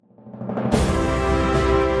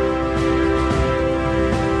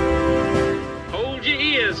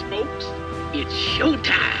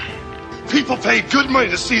People pay good money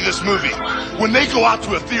to see this movie. When they go out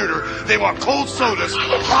to a theater, they want cold sodas,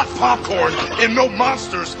 hot popcorn, and no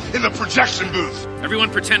monsters in the projection booth. Everyone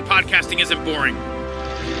pretend podcasting isn't boring.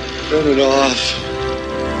 Turn it off.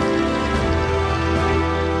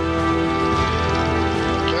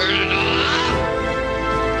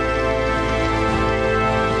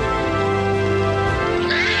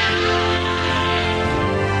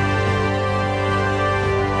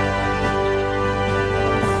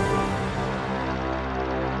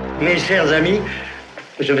 Mes chers amis,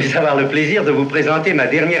 je vais avoir le plaisir de vous présenter ma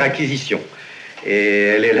dernière acquisition. Et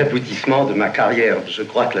elle est l'aboutissement de ma carrière. Je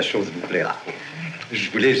crois que la chose vous plaira.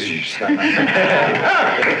 Je vous les use.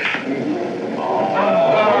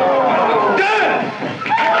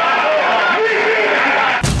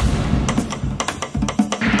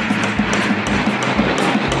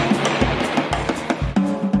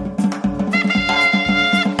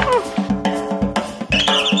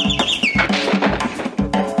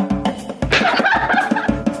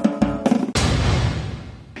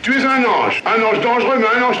 Tu es un ange dangereux,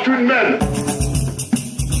 mais un ange tout de même.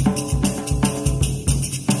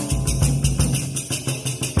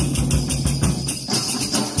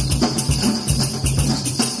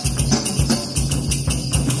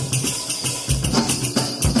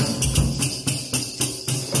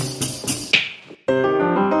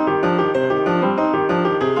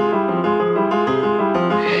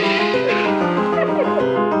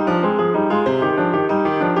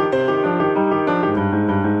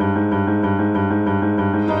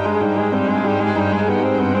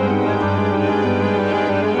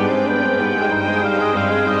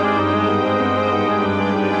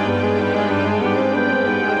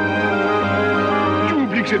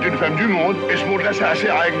 C'est une femme du monde, et ce monde-là, ça a ses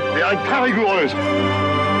règles, des règles très rigoureuses.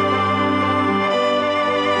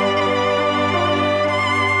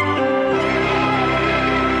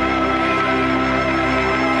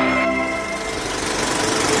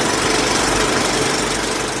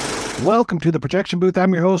 Welcome to the Projection Booth.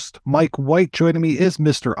 I'm your host, Mike White. Joining me is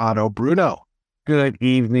Mr. Otto Bruno. Good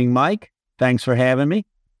evening, Mike. Thanks for having me.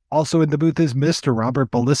 Also in the booth is Mr. Robert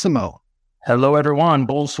Bellissimo. Hello, everyone.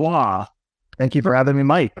 Bonsoir. Thank you for having me,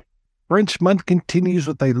 Mike. French Month continues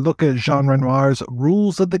with a look at Jean Renoir's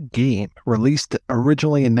Rules of the Game. Released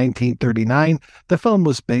originally in 1939, the film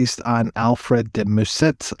was based on Alfred de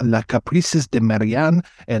Musset's La Caprices de Marianne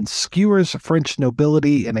and skewers French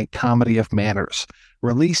nobility in a comedy of manners.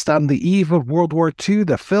 Released on the eve of World War II,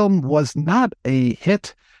 the film was not a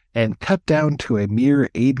hit and cut down to a mere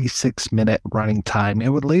 86-minute running time. It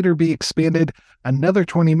would later be expanded another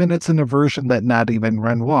 20 minutes in a version that not even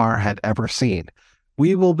Renoir had ever seen.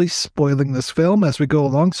 We will be spoiling this film as we go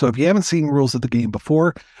along, so if you haven't seen Rules of the Game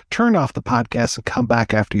before, turn off the podcast and come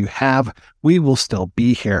back after you have. We will still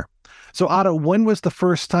be here. So Otto, when was the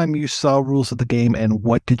first time you saw Rules of the Game and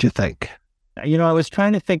what did you think? You know, I was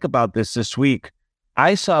trying to think about this week.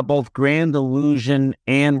 I saw both Grand Illusion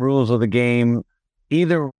and Rules of the Game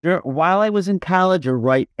either while I was in college or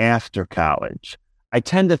right after college. I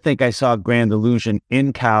tend to think I saw Grand Illusion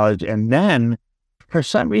in college, and then for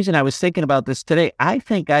some reason I was thinking about this today. I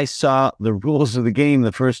think I saw the Rules of the Game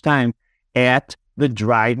the first time at the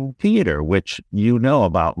Dryden Theater, which you know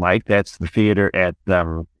about, Mike. That's the theater at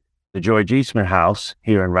the George Eastman House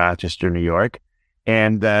here in Rochester, New York.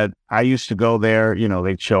 And I used to go there. You know,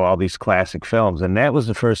 they'd show all these classic films, and that was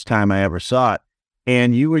the first time I ever saw it.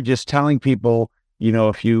 And you were just telling people, you know,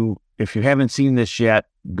 if you haven't seen this yet,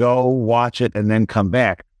 go watch it and then come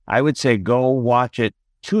back. I would say go watch it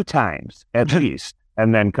 2 times at least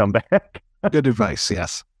and then come back. Good advice,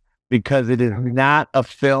 yes. Because it is not a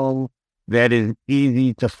film that is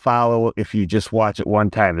easy to follow if you just watch it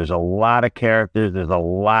one time. There's a lot of characters. There's a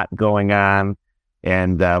lot going on.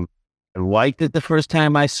 And I liked it the first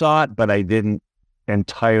time I saw it, but I didn't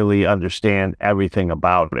entirely understand everything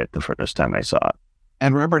about it the first time I saw it.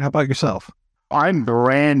 And Robert, how about yourself? I'm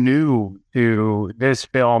brand new to this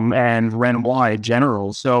film and Renoir in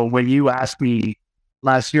general. So when you asked me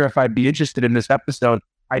last year if I'd be interested in this episode,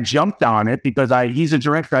 I jumped on it because he's a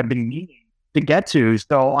director I've been meaning to get to.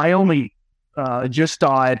 So I only just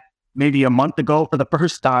saw it maybe a month ago for the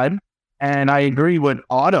first time. And I agree with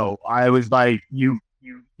Otto. I was like, you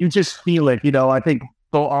just feel it. You know, I think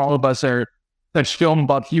all of us are such film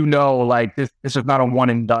buffs, you know, like this is not a one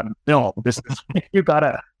and done film. This is, you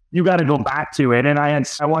gotta go back to it. And I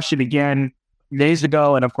watched it again days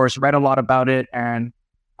ago and of course read a lot about it. And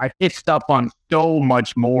I picked up on so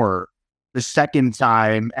much more the second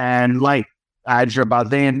time. And like Adja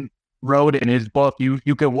Bazin wrote in his book, you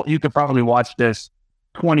could probably watch this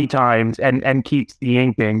 20 times and keep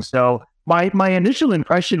seeing things. So my initial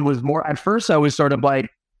impression was more, at first I was sort of like,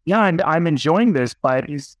 yeah, and I'm enjoying this, but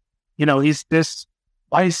he's this.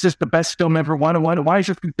 Why is this the best film ever? Why is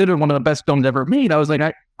it considered one of the best films ever made? I was like,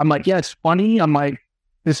 I'm like, yeah, it's funny. I'm like,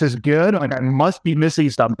 this is good. I'm like, I must be missing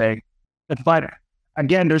something. But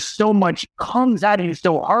again, there's so much comes at you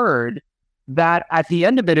so hard that at the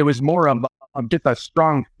end of it, it was more of just a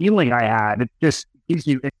strong feeling I had. It just gives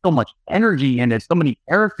you so much energy and it's so many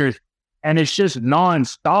characters and it's just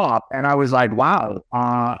nonstop. And I was like, wow,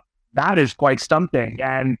 that is quite something.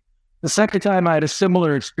 And the second time I had a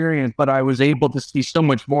similar experience, but I was able to see so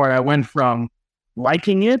much more. I went from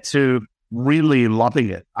liking it to really loving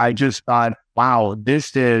it. I just thought, wow,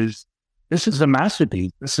 this is a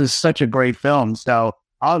masterpiece. This is such a great film. So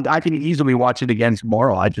I can easily watch it again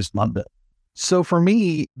tomorrow. I just loved it. So for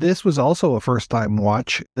me, this was also a first-time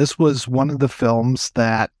watch. This was one of the films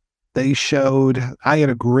that they showed. I had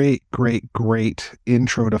a great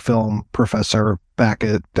intro to film professor back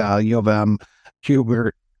at U of M,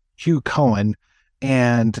 Hugh Cohen,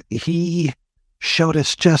 and he showed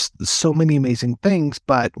us just so many amazing things.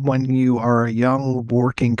 But when you are a young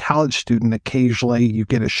working college student, occasionally you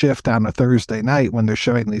get a shift on a Thursday night when they're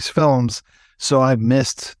showing these films. So I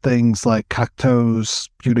missed things like Cocteau's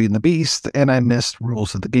Beauty and the Beast, and I missed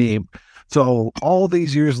Rules of the Game. So all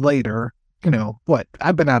these years later,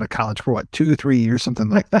 I've been out of college for 2-3 years, something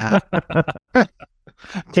like that.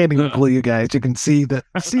 Can't even fool you guys. You can see the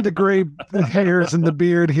gray hairs and the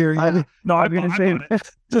beard here. No, I'm going to say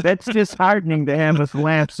that's disheartening to have us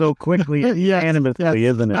laugh so quickly unanimously,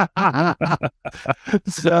 isn't it?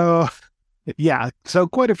 So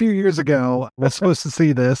quite a few years ago, I was supposed to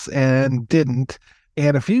see this and didn't.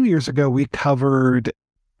 And a few years ago, we covered,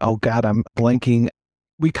 I'm blanking.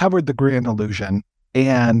 We covered The Grand Illusion.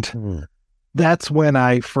 And that's when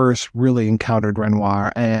I first really encountered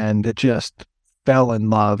Renoir and just fell in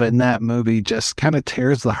love. And that movie just kind of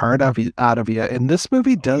tears the heart out of you. And this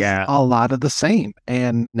movie does a lot of the same.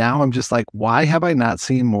 And now I'm just like, why have I not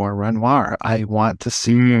seen more Renoir? I want to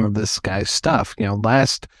see more of this guy's stuff.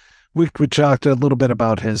 Last we talked a little bit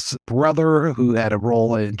about his brother who had a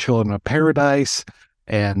role in Children of Paradise.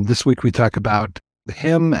 And this week we talk about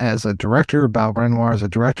him as a director, about Renoir as a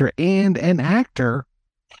director and an actor.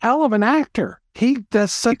 Hell of an actor. He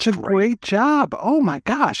does such a great job. Oh my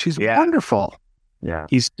gosh, he's wonderful. Yeah,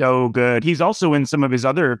 he's so good. He's also in some of his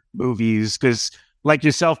other movies because, like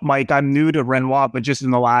yourself, Mike, I'm new to Renoir, but just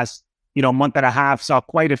in the last month and a half, saw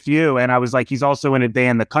quite a few. And I was like, he's also in A Day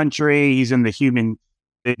in the Country. He's in the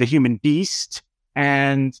Human Beast,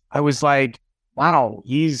 and I was like, wow,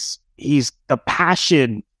 he's the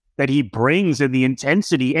passion that he brings and the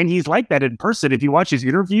intensity, and he's like that in person. If you watch his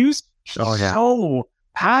interviews, so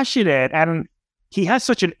passionate, and he has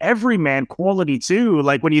such an everyman quality too.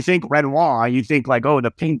 Like when you think Renoir, you think like, oh,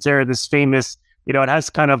 the painter, this famous, it has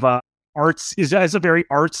kind of a has a very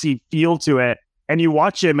artsy feel to it. And you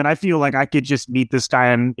watch him, and I feel like I could just meet this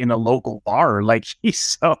guy in a local bar. Like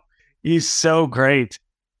he's so great.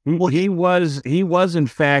 Well, he was in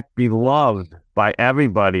fact beloved by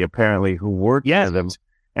everybody apparently who worked with him.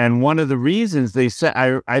 And one of the reasons they said,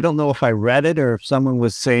 I don't know if I read it or if someone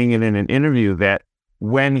was saying it in an interview, that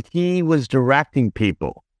when he was directing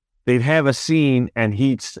people, they'd have a scene and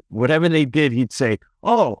whatever they did, he'd say,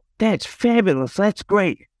 oh, that's fabulous. That's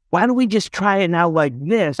great. Why don't we just try it now like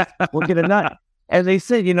this? We'll get a nut. And they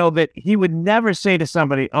said, that he would never say to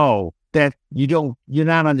somebody, oh, that you're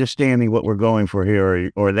not understanding what we're going for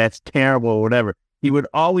here, or that's terrible or whatever. He would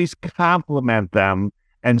always compliment them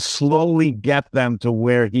and slowly get them to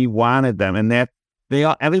where he wanted them. And that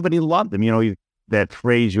everybody loved him. That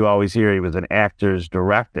phrase you always hear, he was an actor's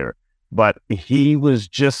director, but he was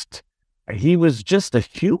just a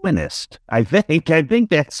humanist. I think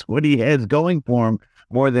that's what he has going for him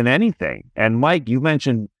more than anything. And Mike, you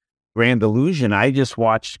mentioned Grand Illusion. I just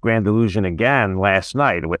watched Grand Illusion again last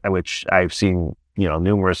night, which I've seen,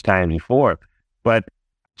 numerous times before. But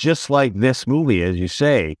just like this movie, as you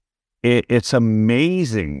say, it's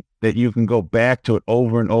amazing that you can go back to it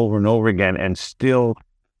over and over and over again and still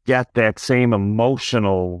get that same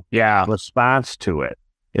emotional response to it.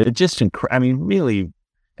 It just really,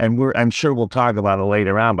 and I'm sure we'll talk about it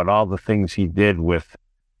later on, but all the things he did with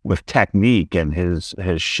technique and his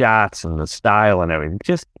shots and the style and everything,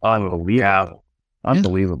 just unbelievable.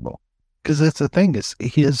 Unbelievable. Because that's the thing, is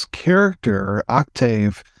his character,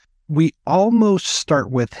 Octave, we almost start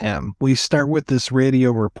with him. We start with this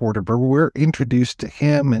radio reporter, but we're introduced to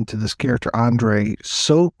him and to this character, Andre,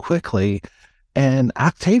 so quickly. And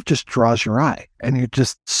Octave just draws your eye, and you're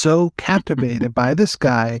just so captivated by this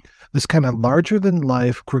guy, this kind of larger than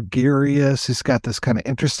life, gregarious. He's got this kind of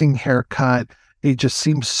interesting haircut. He just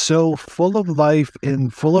seems so full of life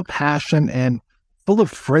and full of passion and full of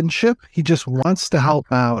friendship. He just wants to help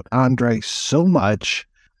out Andre so much.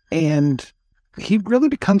 And he really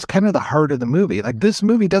becomes kind of the heart of the movie. Like, this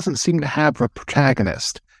movie doesn't seem to have a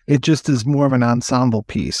protagonist. It just is more of an ensemble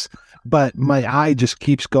piece. But my eye just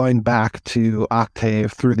keeps going back to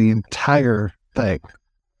Octave through the entire thing.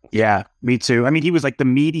 Yeah, me too. I mean, he was like the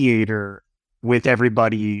mediator with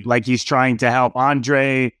everybody. Like, he's trying to help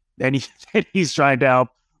Andre, and he's trying to help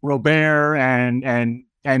Robert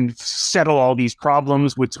and settle all these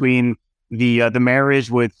problems between the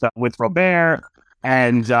marriage with Robert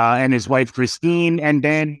and his wife Christine. And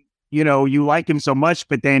then, you know, you like him so much,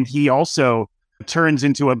 but then he also turns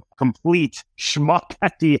into a complete schmuck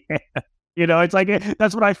at the end. You know, it's like,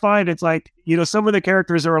 that's what I find. It's like, you know, some of the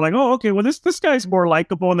characters are like, oh, okay, well, this guy's more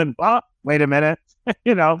likable. And then, wait a minute,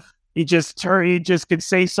 you know, he just could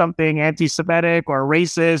say something anti-Semitic or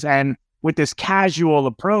racist, and with this casual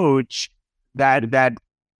approach that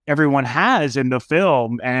everyone has in the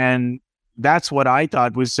film. And that's what I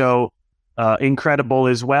thought was so incredible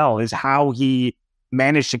as well, is how he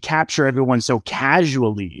managed to capture everyone so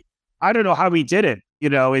casually. I don't know how he did it. You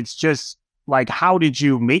know, it's just like, how did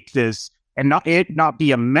you make this and not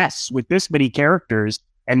be a mess with this many characters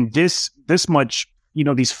and this much, you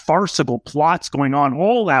know, these farcical plots going on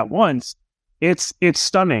all at once? It's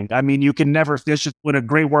stunning. I mean, you can never, that's just what a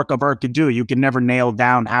great work of art could do. You can never nail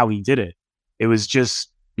down how he did it. It was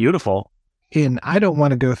just beautiful. And I don't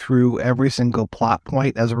want to go through every single plot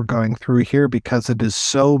point as we're going through here, because it is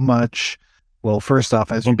so much. Well, first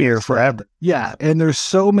off, as we'll be here forever. Yeah. And there's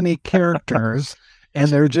so many characters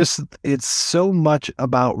and it's so much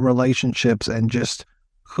about relationships and just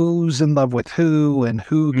who's in love with who and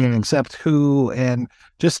who can accept who, and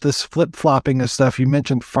just this flip-flopping of stuff. You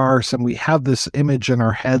mentioned farce, and we have this image in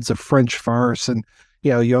our heads of French farce, and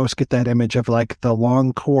you know, you always get that image of like the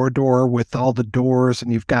long corridor with all the doors,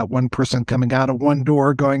 and you've got one person coming out of one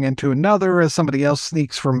door going into another as somebody else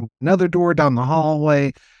sneaks from another door down the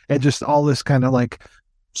hallway, and just all this kind of like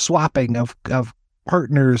swapping of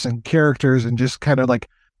partners and characters, and just kind of like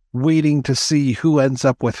waiting to see who ends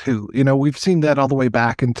up with who. You know, we've seen that all the way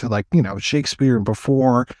back into like, you know, Shakespeare and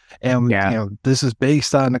before, and you know, this is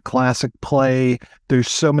based on a classic play.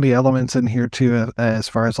 There's so many elements in here too, as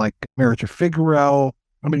far as like Marriage of Figaro.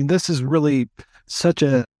 I mean, this is really such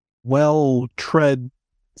a well-tread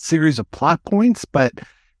series of plot points, but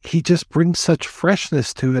he just brings such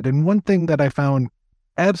freshness to it. And one thing that I found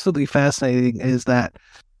absolutely fascinating is that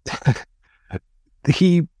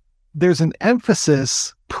there's an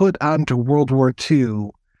emphasis put onto World War II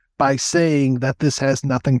by saying that this has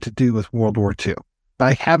nothing to do with World War II.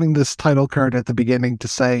 By having this title card at the beginning to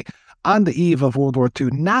say, on the eve of World War II,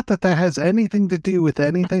 not that has anything to do with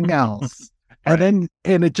anything else. And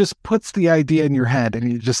it just puts the idea in your head, and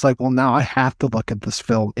you're just like, well, now I have to look at this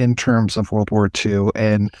film in terms of World War II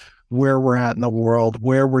and where we're at in the world,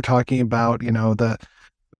 where we're talking about, you know, the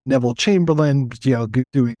Neville Chamberlain, you know,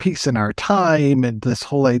 doing peace in our time, and this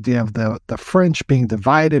whole idea of the French being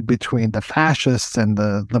divided between the fascists and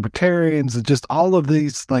the libertarians, and just all of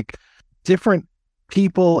these like different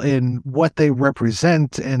people and what they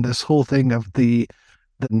represent, and this whole thing of the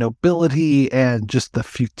nobility and just the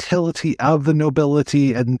futility of the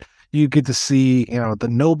nobility. And you get to see, you know, the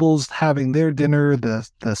nobles having their dinner, the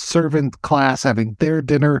servant class having their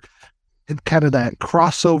dinner, and kind of that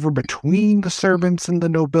crossover between the servants and the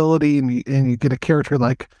nobility, and you get a character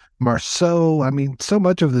like Marceau. I mean, so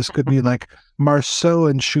much of this could be like Marceau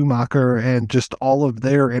and Schumacher and just all of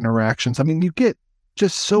their interactions. I mean, you get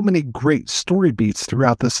just so many great story beats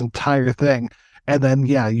throughout this entire thing. And then,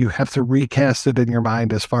 yeah, you have to recast it in your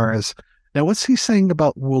mind as far as, now, what's he saying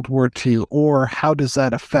about World War II, or how does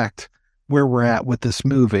that affect where we're at with this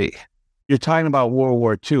movie? You're talking about World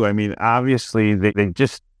War II. I mean, obviously, they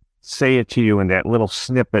just say it to you in that little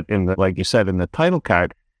snippet in the, like you said, in the title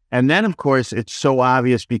card. And then, of course, it's so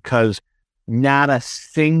obvious because not a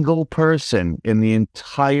single person in the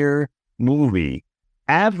entire movie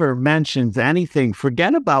ever mentions anything.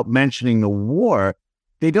 Forget about mentioning the war.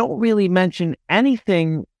 They don't really mention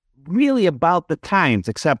anything really about the times,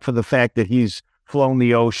 except for the fact that he's flown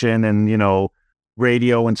the ocean and, you know,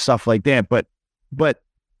 radio and stuff like that. But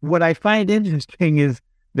what I find interesting is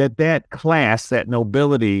that class, that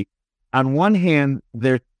nobility, on one hand,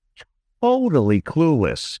 they're totally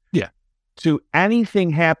clueless to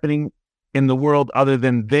anything happening in the world other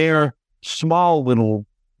than their small little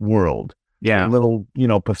world. Yeah. Little, you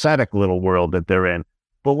know, pathetic little world that they're in.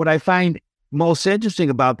 But what I find most interesting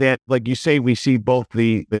about that, like you say, we see both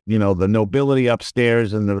the you know, the nobility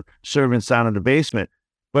upstairs and the servants down in the basement.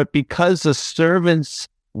 But because the servants'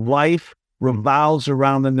 life revolves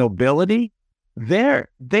around the nobility,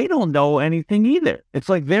 they don't know anything either. It's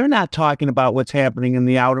like they're not talking about what's happening in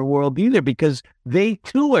the outer world either, because they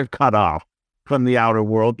too are cut off from the outer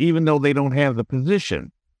world, even though they don't have the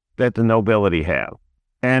position that the nobility have.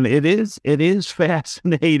 And it is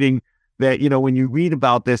fascinating that, when you read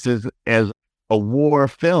about this as a war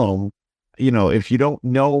film, if you don't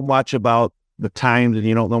know much about the times and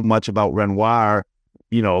you don't know much about Renoir,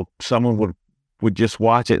 someone would just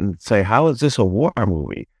watch it and say, how is this a war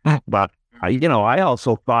movie? But, I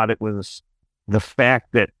also thought it was the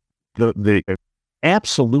fact that the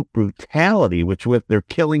absolute brutality, with they're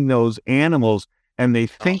killing those animals and they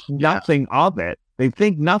think nothing of it. They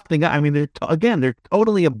think nothing. I mean, they're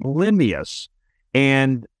totally oblivious.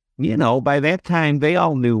 And, by that time, they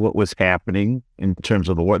all knew what was happening in terms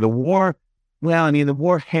of the war. The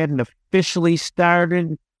war hadn't officially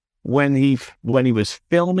started when he was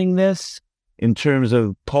filming this in terms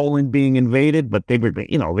of Poland being invaded, but they were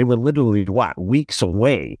literally, weeks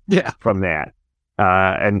away from that.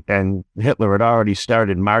 And Hitler had already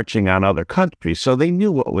started marching on other countries, so they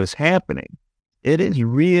knew what was happening. It is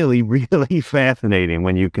really, really fascinating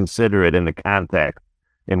when you consider it in the context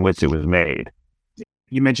in which it was made.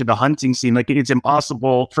 You mentioned the hunting scene. Like, it's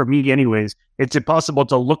impossible for me anyways. It's impossible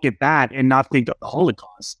to look at that and not think of the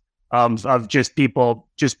Holocaust, of just people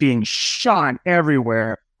just being shot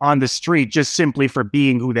everywhere on the street, just simply for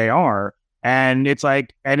being who they are. And it's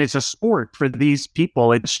a sport for these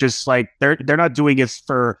people. It's just like, they're not doing it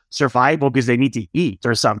for survival because they need to eat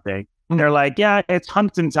or something. They're like, yeah, it's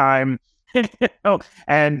hunting time.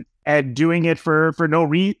 and doing it for no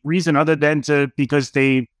reason other than because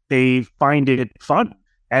they find it fun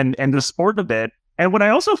and the sport of it. And what I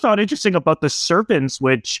also found interesting about the servants,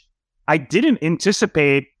 which I didn't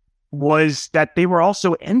anticipate, was that they were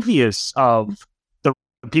also envious of the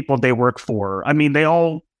people they work for. I mean, I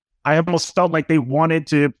almost felt like they wanted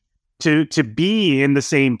to be in the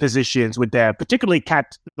same positions with them, particularly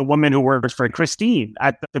Kat, the woman who works for Christine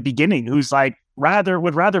at the beginning, who's like,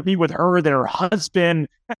 would rather be with her than her husband.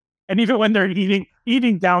 And even when they're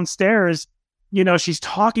eating downstairs, she's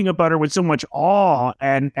talking about her with so much awe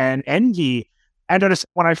and envy. And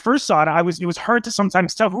when I first saw it, it was hard to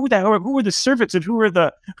sometimes tell who are the servants and who are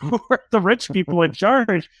the rich people in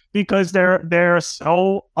charge, because they're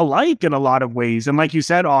so alike in a lot of ways. And like you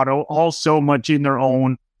said, Otto, all so much in their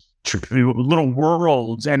own little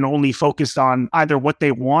worlds and only focused on either what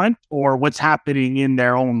they want or what's happening in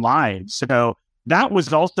their own lives. So that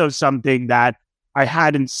was also something that I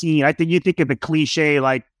hadn't seen. I think you think of the cliche,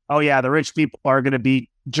 like, oh yeah, the rich people are going to be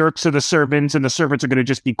jerks to the servants and the servants are going to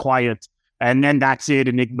just be quiet and then that's it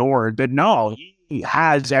and ignored. But no, he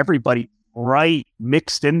has everybody right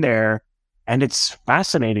mixed in there, and it's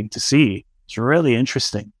fascinating to see. It's really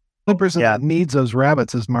interesting. The person that needs those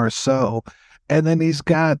rabbits is Marceau, and then he's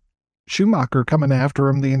got Schumacher coming after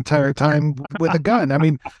him the entire time with a gun. I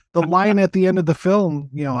mean, the line at the end of the film,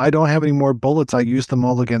 I don't have any more bullets. I used them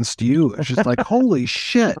all against you. It's just like, holy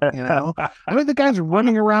shit, I mean, the guy's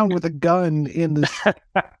running around with a gun in this,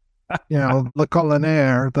 Le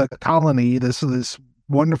Colonnaire, the colony, this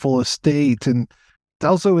wonderful estate. And it's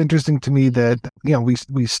also interesting to me that,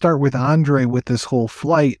 we start with Andre with this whole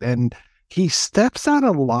flight, and he steps out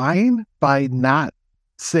of line by not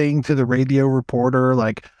saying to the radio reporter,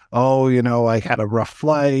 like, oh, I had a rough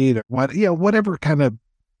flight, or whatever kind of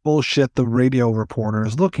bullshit the radio reporter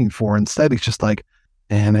is looking for. Instead, he's just like,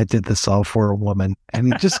 man, I did this all for a woman. And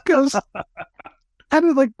he just goes,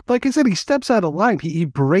 and like I said, he steps out of line. He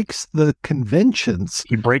breaks the conventions.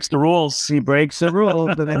 He breaks the rules. He breaks the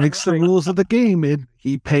rules. And breaks the rules of the game. And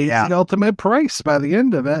he pays the ultimate price by the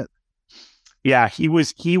end of it. Yeah, he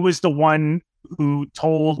was the one who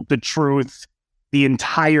told the truth the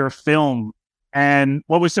entire film. And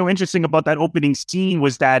what was so interesting about that opening scene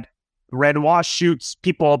was that Renoir shoots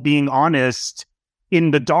people being honest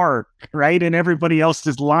in the dark, right? And everybody else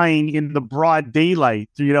is lying in the broad daylight,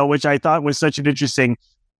 which I thought was such an interesting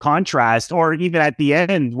contrast. Or even at the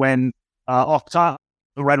end when Renoir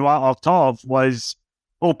Octave was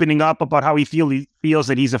opening up about how he feels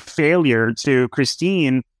that he's a failure to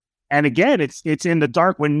Christine. And again, it's in the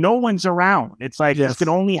dark when no one's around. It's like, this can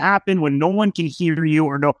only happen when no one can hear you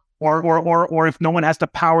or if no one has the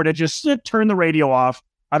power to just turn the radio off.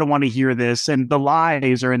 I don't want to hear this. And the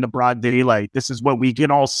lies are in the broad daylight. This is what we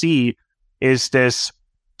can all see, is this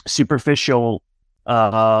superficial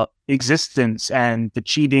existence and the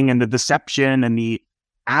cheating and the deception and the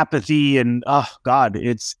apathy. And oh God,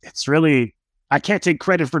 it's really, I can't take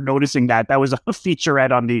credit for noticing that. That was a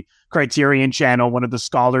featurette on the Criterion channel. One of the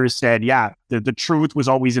scholars said, the truth was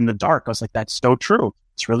always in the dark. I was like, that's so true.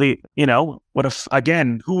 It's really, who would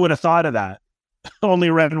have thought of that? Only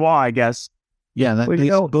Renoir, I guess. Yeah, that Well, nice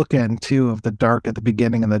bookend too of the dark at the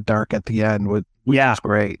beginning and the dark at the end was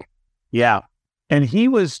great. Yeah. And he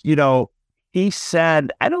was, he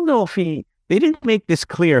said, I don't know if they didn't make this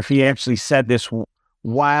clear if he actually said this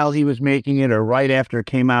while he was making it or right after it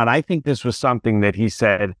came out. I think this was something that he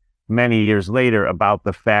said many years later about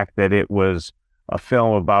the fact that it was a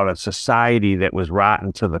film about a society that was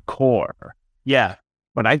rotten to the core. Yeah.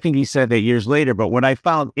 But I think he said that years later. But what I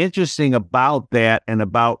found interesting about that and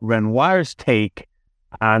about Renoir's take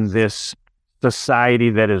on this society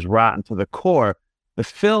that is rotten to the core, the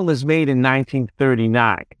film is made in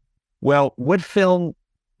 1939. Well, what film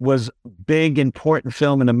was big, important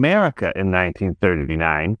film in America in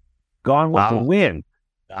 1939? Gone with the Wind.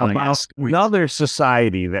 About another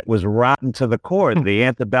society that was rotten to the core, the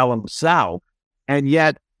antebellum South. And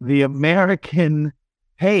yet the American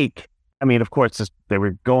take, I mean, of course, they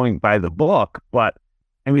were going by the book, but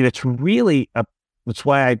I mean, it's really that's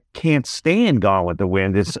why I can't stand Gone with the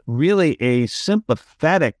Wind. It's really a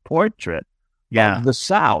sympathetic portrait of the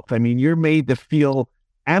South. I mean, you're made to feel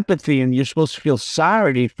empathy and you're supposed to feel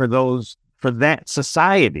sorry for that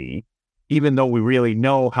society, even though we really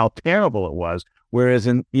know how terrible it was. Whereas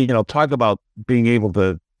talk about being able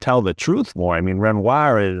to tell the truth more. I mean,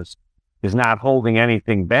 Renoir is not holding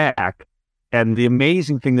anything back. And the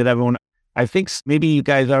amazing thing that I think maybe you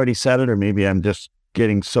guys already said it, or maybe I'm just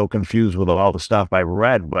getting so confused with all the stuff I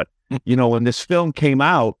read. But, when this film came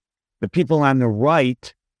out, the people on the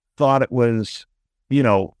right thought it was,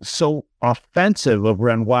 so offensive of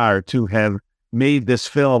Renoir to have made this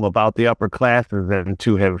film about the upper classes and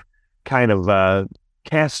to have kind of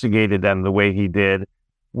castigated them the way he did.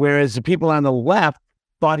 Whereas the people on the left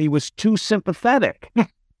thought he was too sympathetic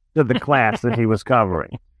to the class that he was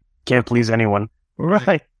covering. Can't please anyone.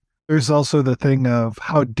 Right. There's also the thing of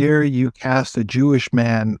how dare you cast a Jewish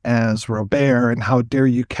man as Robert, and how dare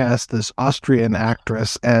you cast this Austrian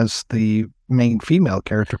actress as the main female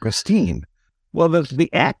character, Christine. Well, the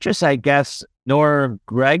actress, I guess, Nora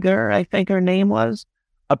Gregor, I think her name was,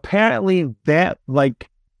 apparently that,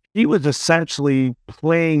 she was essentially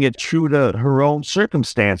playing it true to her own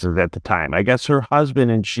circumstances at the time. I guess her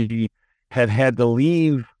husband and she had to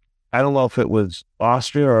leave, I don't know if it was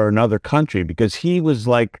Austria or another country, because he was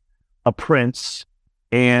like a prince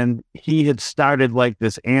and he had started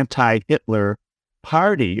this anti-Hitler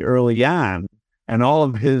party early on, and all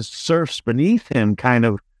of his serfs beneath him kind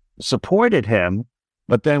of supported him.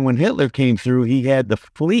 But then when Hitler came through, he had to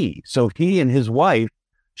flee. So he and his wife,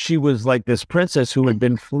 she was like this princess who had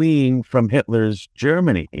been fleeing from Hitler's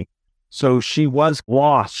Germany. So she was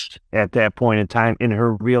lost at that point in time in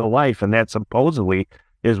her real life. And that supposedly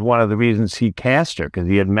is one of the reasons he cast her, because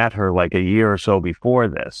he had met her a year or so before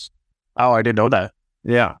this. Oh, I didn't know that.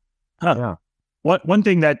 Yeah. Huh. Yeah. One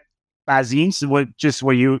thing that Bazine, what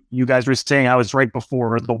you guys were saying, I was right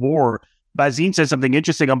before the war. Bazine said something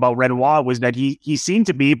interesting about Renoir was that he seemed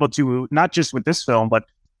to be able to, not just with this film, but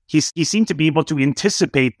he seemed to be able to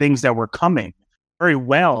anticipate things that were coming very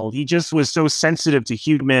well. He just was so sensitive to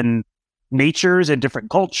human natures and different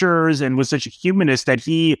cultures, and was such a humanist that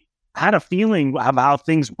he had a feeling of how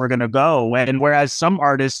things were going to go. And whereas some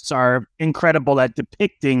artists are incredible at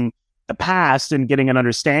depicting the past and getting an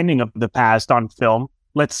understanding of the past on film,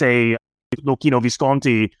 let's say Luchino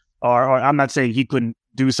Visconti, or I'm not saying he couldn't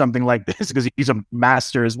do something like this because he's a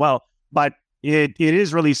master as well, but it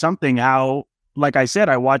is really something how, like I said,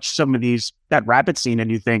 I watched some of that rabbit scene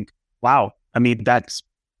and you think, wow, I mean, that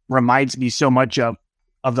reminds me so much of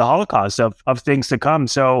the Holocaust, of things to come.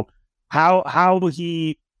 So how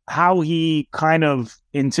he kind of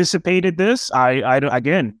anticipated this, I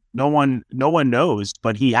again, no one knows,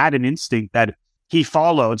 but he had an instinct that he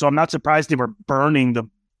followed. So I'm not surprised they were burning the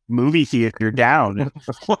movie theater down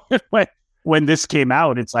when this came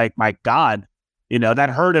out. It's like, my God, that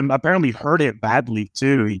hurt him. Apparently hurt him badly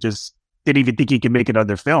too. He just didn't even think he could make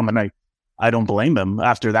another film, and I don't blame him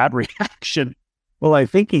after that reaction. Well, I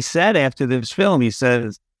think he said after this film, he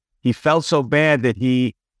says he felt so bad that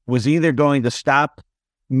he was either going to stop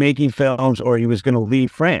making films or he was going to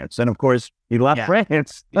leave France. And of course, he left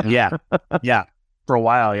France. Yeah. For a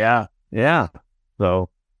while, yeah. Yeah. So.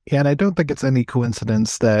 Yeah, and I don't think it's any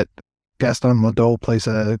coincidence that Gaston Modot plays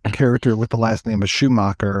a character with the last name of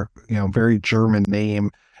Schumacher, very German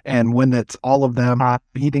name. And when it's all of them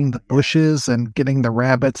beating the bushes and getting the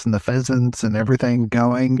rabbits and the pheasants and everything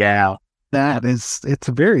going, it's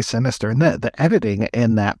very sinister. And the editing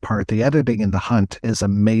in that part, the editing in The Hunt is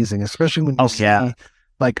amazing, especially when you see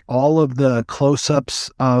all of the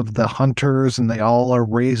close-ups of the hunters and they all are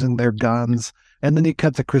raising their guns. And then you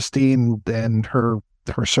cut to Christine and her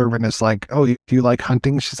servant is like, oh, do you like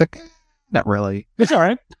hunting? She's like, Not really. It's all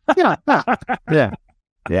right. Yeah. Yeah.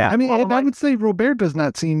 Yeah. I mean, and I would say Robert does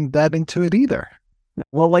not seem that into it either.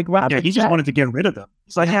 Well, like Robert, Yeah, he just wanted to get rid of them.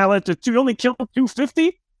 He's like, yeah, you only killed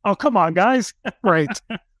 250? Oh, come on, guys. Right.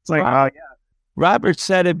 It's like, oh, yeah. Robert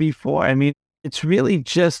said it before. I mean, it's really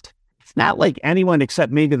just, it's not like anyone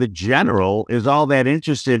except maybe the general is all that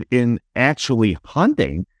interested in actually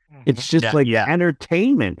hunting. It's just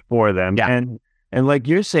entertainment for them. Yeah. And like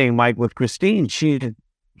you're saying, Mike, with Christine,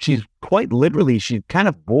 she's quite literally, she's kind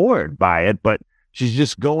of bored by it, but she's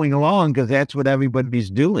just going along because that's what everybody's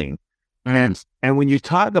doing. And when you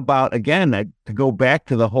talk about, again, to go back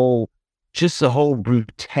to the whole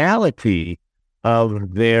brutality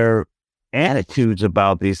of their attitudes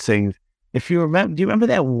about these things. If you remember, do you remember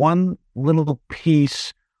that one little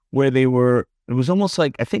piece where it was almost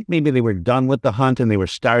like, I think maybe they were done with the hunt and they were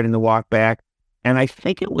starting to walk back. And I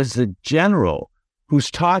think it was the general who's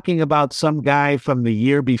talking about some guy from the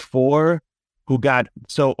year before who got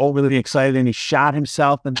so overly excited and he shot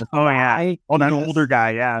himself in the thigh. Oh, that older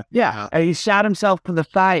guy, yeah. Yeah. And he shot himself in the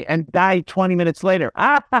thigh and died 20 minutes later.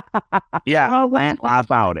 Yeah. I'll laugh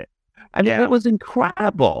about it. I mean, it was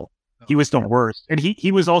incredible. He was the worst. And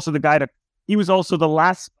he was also the guy he was also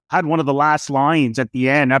had one of the last lines at the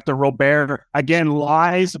end after Robert, again,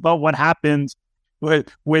 lies about what happened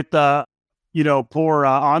with poor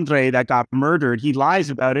Andre that got murdered. He lies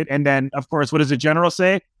about it. And then, of course, what does the general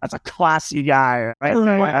say? That's a classy guy, right?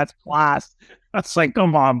 That's class. That's like,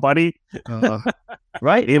 come on, buddy.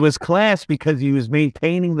 Right. It was class because he was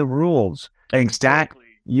maintaining the rules. Exactly.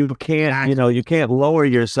 You can't, you can't lower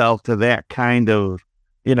yourself to that kind of,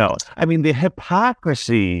 I mean, the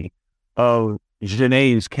hypocrisy of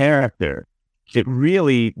Genet's character, it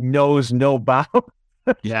really knows no bounds.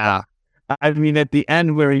 Yeah. I mean, at the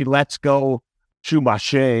end where he lets go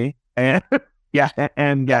Schumacher and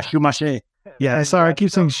Schumacher. Yeah, sorry, I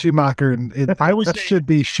keep saying Schumacher. It should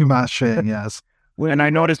be Schumacher, yes. And I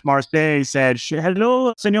noticed Marseille said,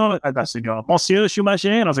 hello, senor, Monsieur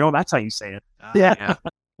Schumacher. And I was like, oh, that's how you say it. Yeah.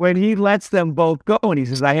 When he lets them both go and he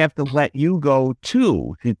says, I have to let you go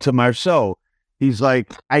too, to Marceau. He's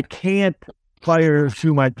like, I can't fire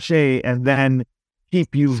Schumacher and then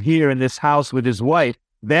keep you here in this house with his wife.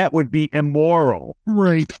 That would be immoral.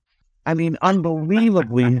 Right. I mean,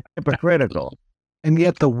 unbelievably hypocritical. And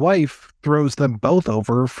yet the wife throws them both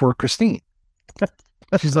over for Christine.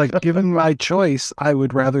 She's like, given my choice, I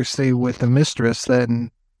would rather stay with the mistress than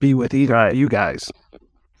be with either of you guys.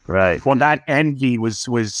 Right. Well, that envy was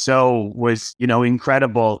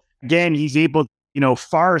incredible. Again, he's able,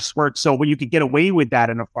 farce works so well, you could get away with that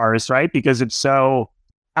in a farce, right? Because it's so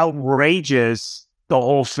outrageous, the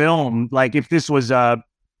whole film. Like if this was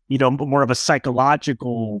more of a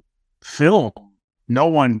psychological film, I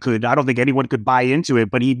don't think anyone could buy into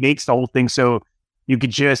it, but he makes the whole thing so you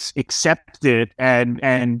could just accept it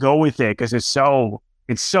and go with it because it's so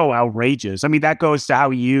outrageous. I mean, that goes to how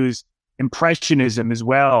he used Impressionism as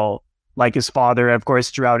well, like his father, of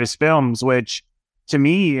course, throughout his films, which to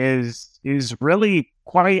me is really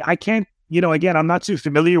quite, I can't, again, I'm not too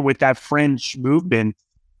familiar with that French movement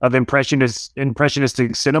of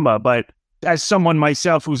impressionistic cinema, but as someone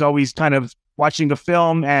myself who's always kind of watching the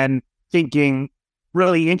film and thinking,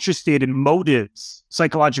 really interested in motives,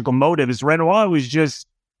 psychological motives, Renoir was just,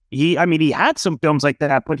 he had some films like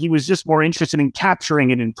that, but he was just more interested in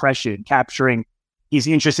capturing an impression, he's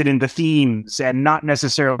interested in the themes and not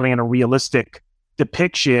necessarily in a realistic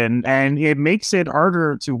depiction. And it makes it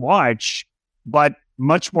harder to watch, but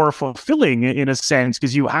much more fulfilling in a sense,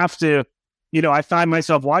 because you have to, I find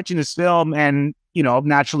myself watching this film and,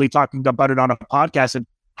 naturally talking about it on a podcast, and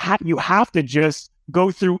you have to just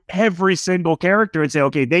go through every single character and say,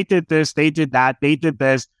 okay, they did this, they did that, they did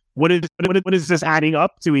this. What is this adding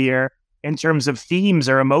up to here in terms of themes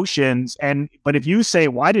or emotions? But if you say,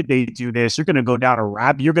 why did they do this? You're going to go down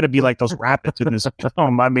you're going to be like those rabbits in this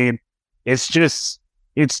film. I mean, it's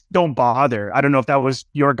don't bother. I don't know if that was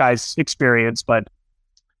your guys' experience, but.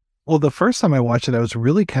 Well, the first time I watched it, I was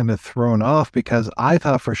really kind of thrown off because I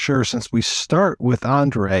thought for sure, since we start with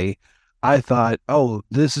Andre, I thought, oh,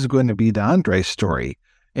 this is going to be the Andre story.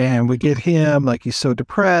 And we get him, like he's so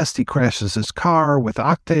depressed, he crashes his car with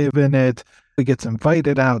Octave in it. He gets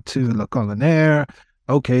invited out to Le Colonel.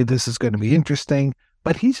 Okay, this is going to be interesting.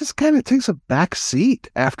 But he just kind of takes a back seat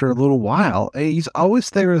after a little while. He's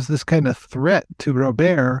always there as this kind of threat to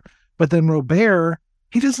Robert. But then Robert,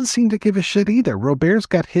 he doesn't seem to give a shit either. Robert's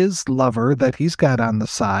got his lover that he's got on the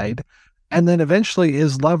side. And then eventually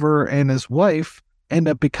his lover and his wife end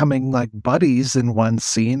up becoming like buddies in one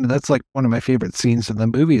scene. That's like one of my favorite scenes in the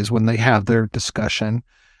movie is when they have their discussion.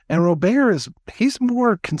 And Robert he's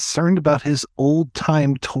more concerned about his old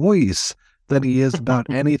time toys than he is about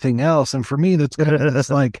anything else. And for me, that's kind of it's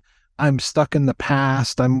like, I'm stuck in the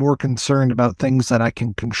past. I'm more concerned about things that I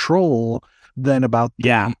can control than about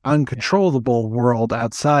the uncontrollable world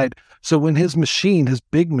outside. So when his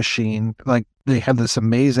big machine, like they have this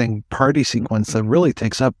amazing party sequence that really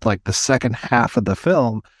takes up like the second half of the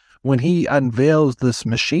film, when he unveils this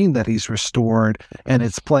machine that he's restored and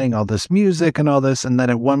it's playing all this music and all this. And then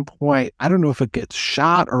at one point, I don't know if it gets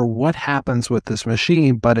shot or what happens with this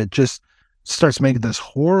machine, but it just starts making this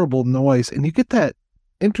horrible noise. And you get that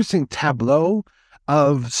interesting tableau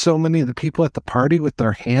of so many of the people at the party with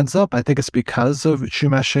their hands up. I think it's because of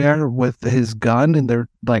Schumacher with his gun and they're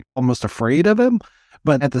like almost afraid of him.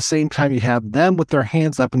 But at the same time, you have them with their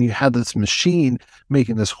hands up and you have this machine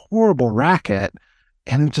making this horrible racket.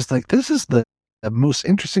 And it's just like, this is the most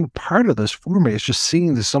interesting part of this for me. It's just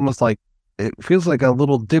seeing this almost like, it feels like a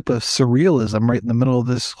little dip of surrealism right in the middle of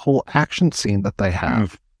this whole action scene that they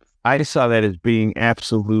have. I saw that as being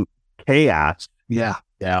absolute chaos. Yeah.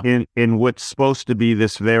 In what's supposed to be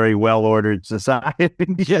this very well-ordered society.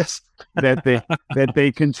 Yes. that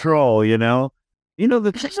they control, you know? You know,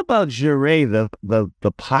 the thing about Jure,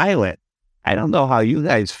 the pilot, I don't know how you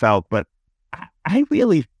guys felt, but I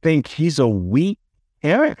really think he's a weak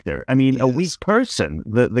character. I mean, a weak person.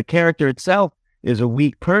 The character itself is a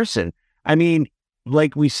weak person. I mean,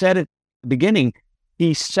 like we said at the beginning,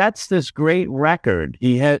 he sets this great record.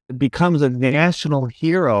 He becomes a national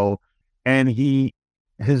hero, and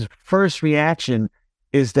his first reaction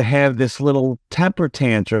is to have this little temper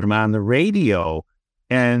tantrum on the radio.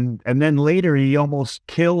 And then later he almost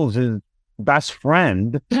kills his best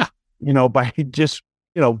friend, you know, by just,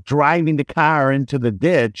 you know, driving the car into the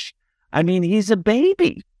ditch. I mean, he's a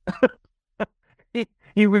baby.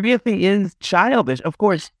 He really is childish. Of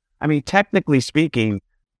course, I mean, technically speaking,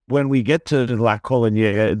 when we get to La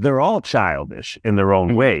Colonière, they're all childish in their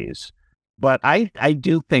own ways. But I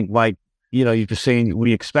do think, like, you know, you're just saying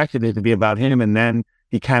we expected it to be about him and then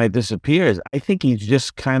he kind of disappears. I think he's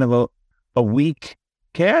just kind of a weak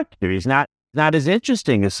character. He's not as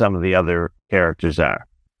interesting as some of the other characters are.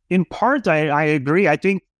 In part, I agree. I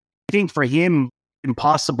think for him,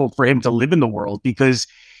 impossible for him to live in the world because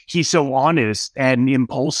he's so honest and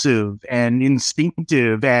impulsive and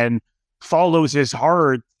instinctive and follows his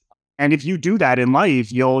heart. And if you do that in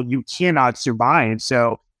life, you cannot survive.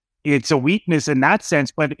 So it's a weakness in that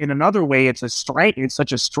sense, but in another way, it's a strength. It's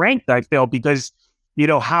such a strength, I feel, because, you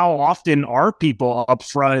know, how often are people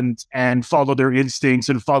upfront and follow their instincts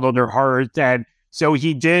and follow their heart? And so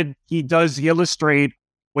he does illustrate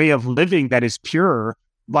way of living that is pure,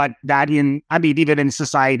 but that even in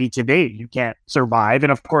society today, you can't survive.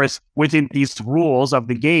 And of course, within these rules of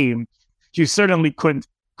the game, you certainly couldn't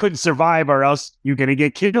survive, or else you're going to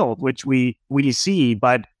get killed, which we see.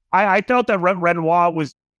 But I felt that Renoir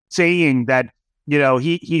was saying that, you know,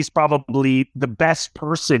 he's probably the best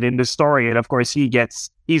person in the story, and of course he's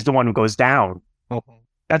the one who goes down.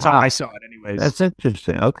 That's how I saw it, anyways. That's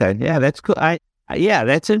interesting. Okay, yeah, that's cool.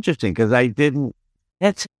 That's interesting because I didn't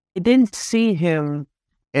see him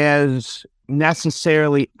as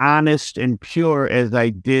necessarily honest and pure as I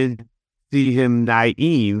did see him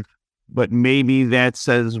naive. But maybe that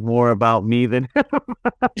says more about me than him.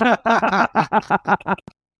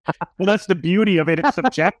 Well, that's the beauty of it. It's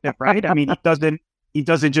subjective, right? I mean, he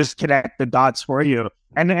doesn't just connect the dots for you.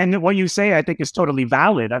 And what you say, I think, is totally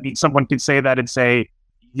valid. I mean, someone could say that and say,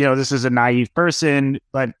 you know, this is a naive person.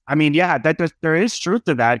 But I mean, yeah, there is truth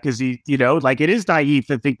to that, because you know, like, it is naive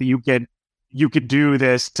to think that you could do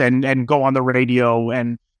this and go on the radio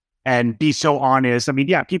and be so honest. I mean,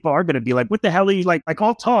 yeah, people are going to be like, what the hell are you like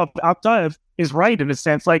Octave is right in a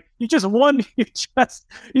sense. Like, you just won. You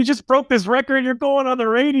just broke this record. You're going on the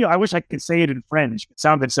radio. I wish I could say it in French. It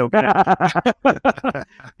sounded so good.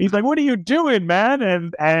 He's like, what are you doing,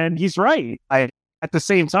 man? And he's right. At the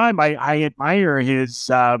same time, I admire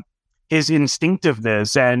his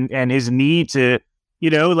instinctiveness and his need to,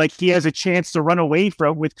 you know, like, he has a chance to run away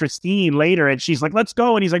with Christine later, and she's like, let's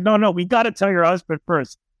go. And he's like, no, we got to tell your husband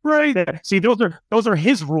first. Right. See, those are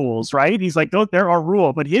his rules, right? He's like, there are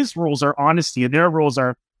rules, but his rules are honesty, and their rules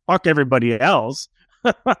are fuck everybody else.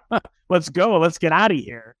 Let's go. Let's get out of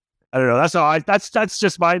here. I don't know. That's all.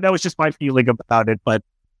 That was just my feeling about it. But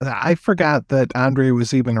I forgot that Andre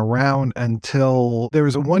was even around until there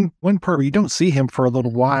was one part where you don't see him for a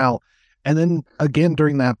little while. And then again,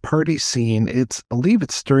 during that party scene, I believe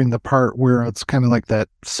it's during the part where it's kind of like that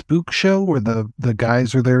spook show where the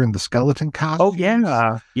guys are there in the skeleton costumes. Oh,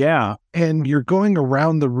 yeah. Yeah. And you're going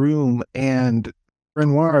around the room, and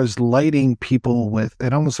Renoir is lighting people with,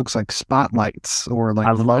 it almost looks like spotlights or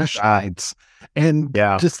like flashlights. And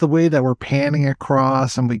just the way that we're panning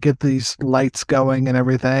across and we get these lights going and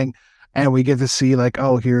everything. And we get to see like,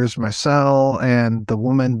 oh, here's Marcel and the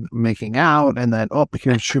woman making out. And then, oh,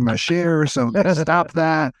 here's Schumacher. So stop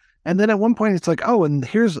that. And then at one point it's like, oh, and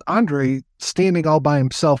here's Andre standing all by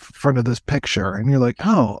himself in front of this picture. And you're like,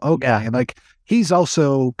 oh, okay. Like he's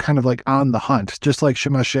also kind of like on the hunt, just like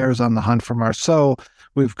Schumacher is on the hunt for Marceau.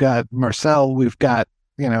 We've got Marcel, we've got,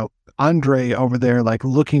 Andre over there, like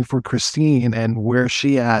looking for Christine and where's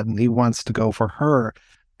she at? And he wants to go for her.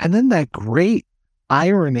 And then that great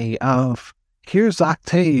irony of here's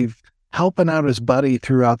Octave helping out his buddy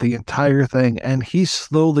throughout the entire thing, and he's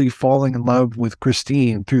slowly falling in love with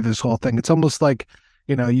Christine through this whole thing. It's almost like,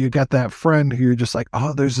 you got that friend who you're just like,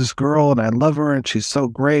 oh, there's this girl and I love her and she's so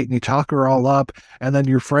great, and you talk her all up, and then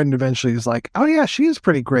your friend eventually is like, oh yeah, she is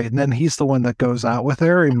pretty great, and then he's the one that goes out with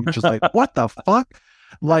her, and you're just like, what the fuck?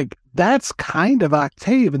 Like, that's kind of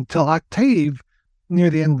Octave, until Octave near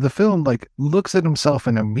the end of the film like looks at himself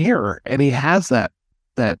in a mirror and he has that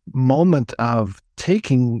moment of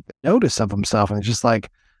taking notice of himself, and it's just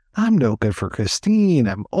like, I'm no good for Christine.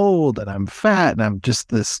 I'm old and I'm fat and I'm just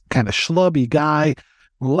this kind of schlubby guy.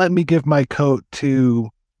 Let me give my coat to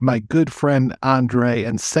my good friend Andre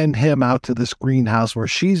and send him out to this greenhouse where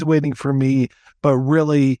she's waiting for me, but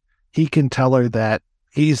really he can tell her that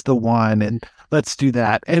he's the one, and let's do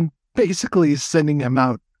that. And basically sending him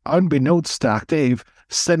out, unbeknownst to Octave,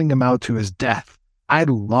 sending him out to his death. I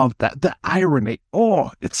love that. The irony.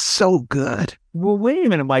 Oh, it's so good. Well, wait a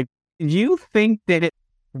minute, Mike. Did you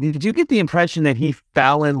get the impression that he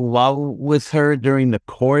fell in love with her during the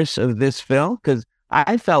course of this film? Because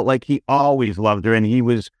I felt like he always loved her, and he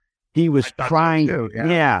was trying.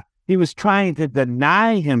 He was trying to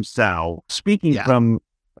deny himself. Speaking from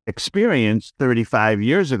experience, 35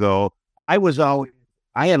 years ago, I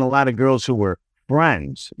had a lot of girls who were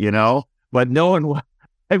friends, but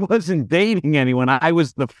I wasn't dating anyone. I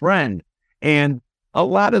was the friend. And a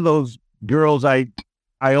lot of those girls, I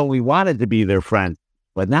only wanted to be their friend,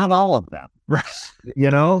 but not all of them,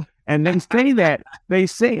 and they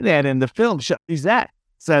say that in the film. Lisette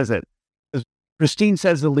says it. Christine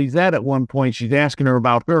says to Lisette at one point, she's asking her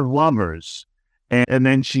about her lovers. And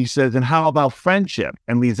then she says, and how about friendship?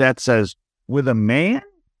 And Lisette says, with a man?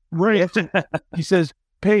 Right. She says,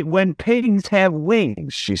 when pigs have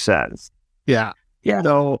wings, she says. Yeah. Yeah.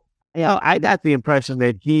 So, I got the impression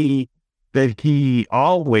that he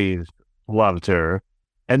always loved her.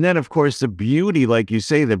 And then, of course, the beauty, like you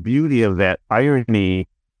say, the beauty of that irony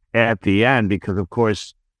at the end, because, of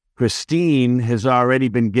course, Christine has already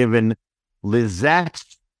been given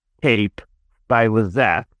Lisette's cape by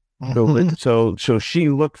Lisette. So she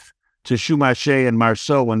looks to Schumacher and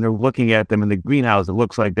Marceau when they're looking at them in the greenhouse. It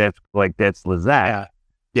looks like that's Lisette.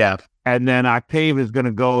 Yeah. And then Octave is going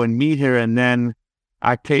to go and meet her, and then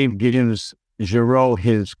Octave gives Giraud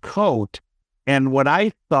his coat. And what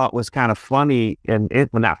I thought was kind of funny,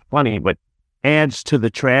 not funny, but adds to the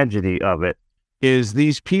tragedy of it, is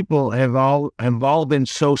these people have all been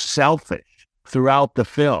so selfish throughout the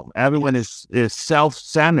film. Everyone is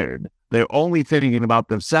self-centered. They're only thinking about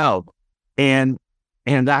themselves. And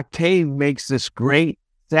Octave makes this great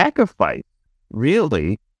sacrifice.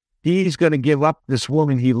 Really, he's going to give up this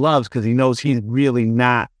woman he loves because he knows he's really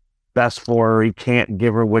not best for her. He can't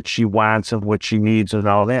give her what she wants and what she needs and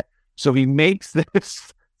all that. So he makes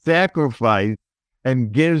this sacrifice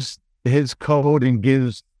and gives his coat and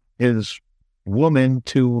gives his woman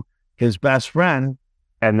to his best friend.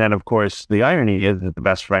 And then, of course, the irony is that the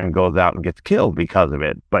best friend goes out and gets killed because of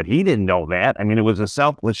it. But he didn't know that. I mean, it was a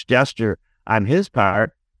selfless gesture on his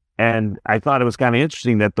part. And I thought it was kind of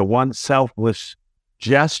interesting that the one selfless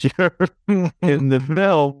gesture in the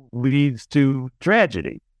film leads to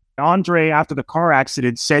tragedy. Andre, after the car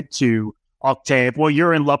accident, said to Octave, well,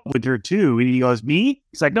 you're in love with her too. And he goes, me?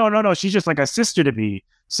 He's like, no, she's just like a sister to me.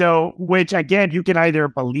 So, which again, you can either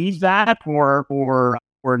believe that or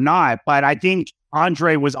not. But I think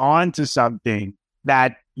Andre was on to something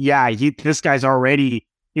that, this guy's already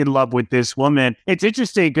in love with this woman. It's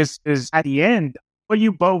interesting because at the end, what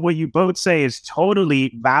you both say is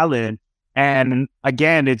totally valid. And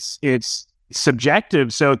again, it's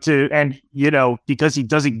subjective. So because he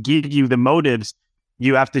doesn't give you the motives,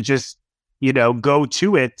 you have to just, go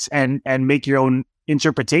to it and make your own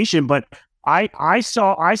interpretation. But I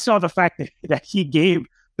saw the fact that he gave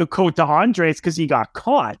the coat to Andres because he got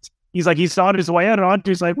caught. He's like, he saw it his way out, and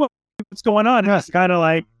Andre's like, what's going on? And it's kind of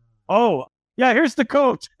like, oh, yeah, here's the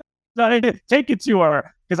coat. Take it to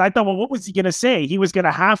her. Because I thought, well, what was he going to say? He was going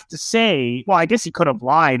to have to say, well, I guess he could have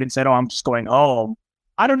lied and said, oh, I'm just going home.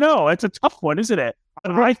 I don't know. It's a tough one, isn't it?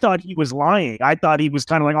 I thought he was lying. I thought he was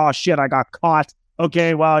kind of like, oh shit, I got caught.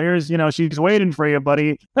 Okay, well, here's, she's waiting for you,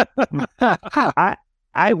 buddy.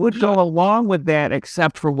 I would go along with that,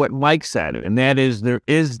 except for what Mike said, and that is there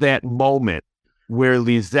is that moment where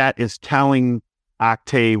Lisette is telling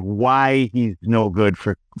Octave why he's no good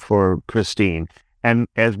for Christine. And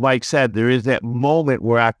as Mike said, there is that moment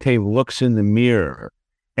where Octave looks in the mirror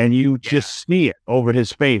and you just see it over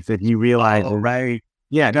his face that he realizes, right.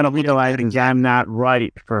 Yeah, gonna realize I'm not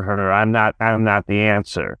right for her. I'm not the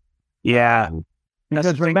answer. Yeah.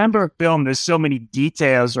 Because remember, film, there's so many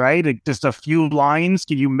details, right? Like just a few lines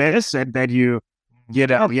can you miss, and then you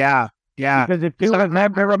know, yeah. Because I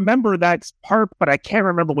remember that part, but I can't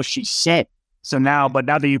remember what she said. So now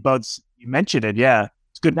that you mentioned it, yeah,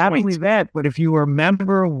 it's good. Not only that, but if you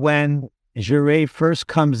remember when Jure first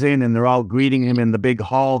comes in and they're all greeting him in the big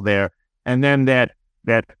hall there, and then that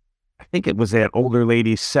I think it was that older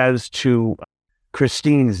lady says to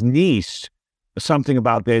Christine's niece something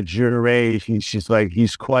about that Jure. She's like,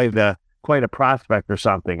 he's quite a prospect or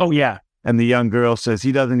something. Oh yeah. And the young girl says,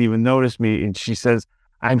 he doesn't even notice me. And she says,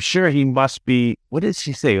 I'm sure he must be, what did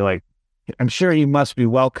she say? Like, I'm sure he must be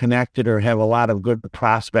well connected or have a lot of good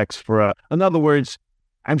prospects in other words,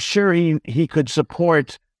 I'm sure he could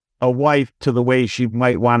support a wife to the way she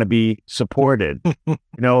might want to be supported.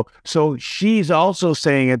 So she's also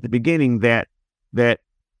saying at the beginning that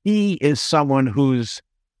he is someone who's,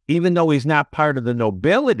 even though he's not part of the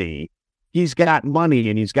nobility, he's got money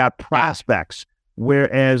and he's got prospects.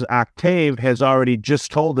 Whereas Octave has already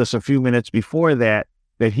just told us a few minutes before that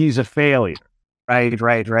he's a failure. Right.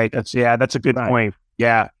 That's a good point.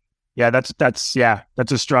 Yeah. That's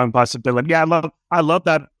a strong possibility. Yeah. I love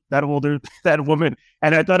that woman.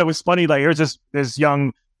 And I thought it was funny. Like, here's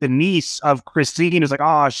the niece of Christine is like,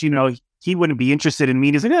 oh, he wouldn't be interested in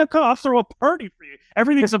me. He's like, yeah, come, I'll throw a party for you.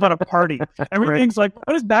 Everything's about a party. Everything's like,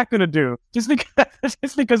 what is that going to do? Just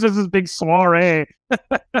because there's this big soiree.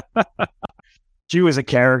 Jew is a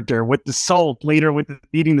character with the salt later, with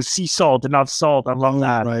eating the sea salt and not salt. I love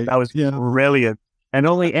that. Right. That was brilliant. And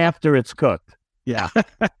only after it's cooked. Yeah.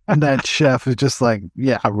 And that chef is just like,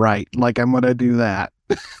 yeah, right. Like, I'm going to do that.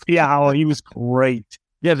 Yeah. He was great.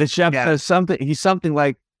 Yeah. The chef says something. He's something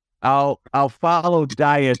like, I'll follow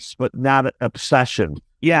diets, but not obsession.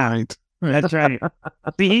 Yeah. Right. That's right.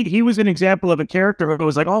 See, he was an example of a character who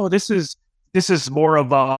was like, oh, this is more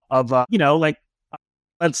of a like,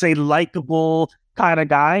 let's say, likable kind of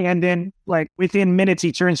guy. And then, like, within minutes,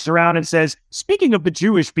 he turns around and says, speaking of the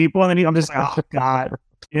Jewish people, and then I'm just like, oh, God.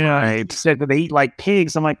 He said that they eat like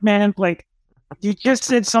pigs. I'm like, man, like, you just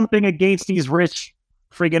said something against these rich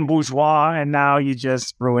friggin' bourgeois, and now you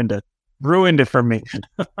just ruined it for me.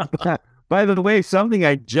 By the way, something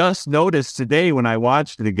I just noticed today when I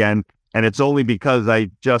watched it again, and it's only because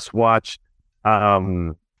I just watched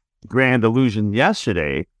Grand Illusion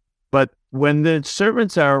yesterday, but when the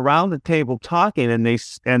servants are around the table talking and they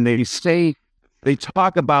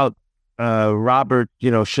talk about Robert,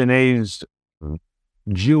 Chenet's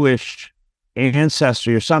Jewish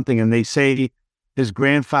ancestry or something, and they say his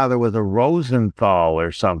grandfather was a Rosenthal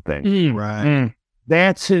or something. Right.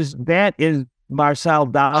 That is Marcel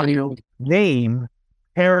Daniel's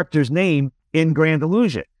character's name in Grand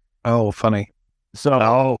Illusion. Oh, funny.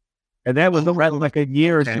 So, and that was like a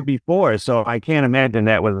year or two before, so I can't imagine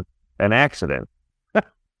that was an accident.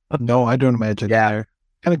 No, I don't imagine either.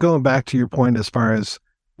 Kind of going back to your point as far as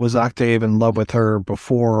was Octave in love with her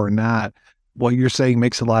before or not, what you're saying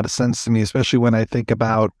makes a lot of sense to me, especially when I think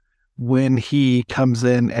about when he comes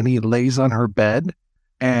in and he lays on her bed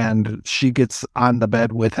and she gets on the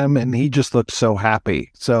bed with him and he just looks so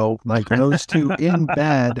happy. So like those two in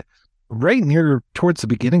bed right near towards the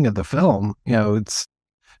beginning of the film, it's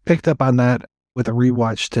picked up on that with a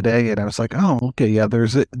rewatch today. And I was like, oh, okay. Yeah, there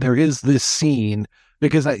is this scene,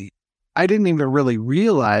 because I didn't even really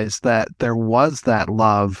realize that there was that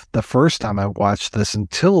love the first time I watched this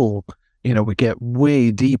until, we get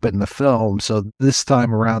way deep in the film. So this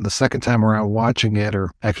time around, the second time around watching it,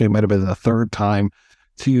 or actually it might have been the third time,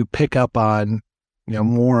 to pick up on,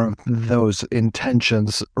 more of those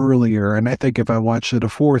intentions earlier. And I think if I watched it a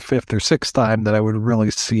fourth, fifth, or sixth time, that I would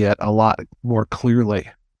really see it a lot more clearly.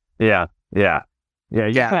 Yeah. That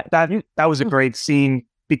was a great scene,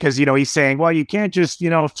 because, he's saying, well, you can't just,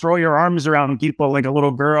 throw your arms around people like a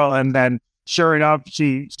little girl. And then sure enough,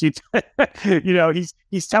 she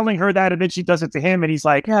he's telling her that, and then she does it to him, and he's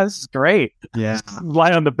like, yeah, this is great. Yeah.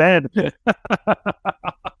 Lie on the bed.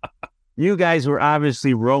 You guys were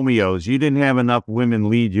obviously Romeos. You didn't have enough women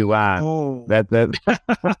lead you on. Oh. That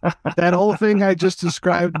that whole thing I just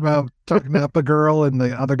described about talking up a girl and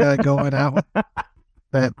the other guy going out.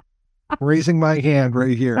 That raising my hand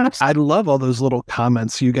right here. I love all those little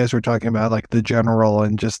comments you guys were talking about, like the general,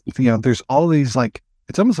 and just, there's all these, like,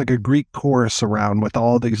 it's almost like a Greek chorus around with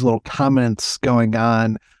all these little comments going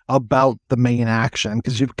on about the main action.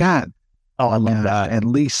 Because you've got, I love that. at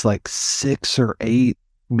least like 6 or 8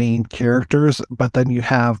 main characters, but then you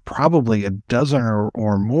have probably a dozen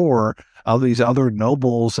or more of these other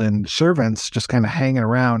nobles and servants just kind of hanging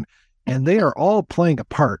around, and they are all playing a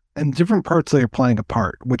part, and different parts they are playing a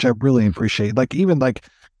part, which I really appreciate. Like, even like,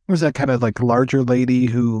 there's that kind of like larger lady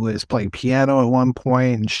who is playing piano at one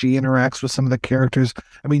point, and she interacts with some of the characters.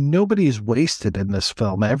 I mean, nobody's wasted in this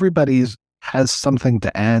film. Everybody's has something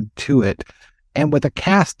to add to it. And with a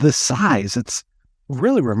cast this size, it's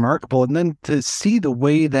really remarkable. And then to see the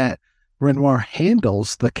way that Renoir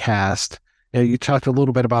handles the cast, you talked a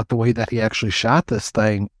little bit about the way that he actually shot this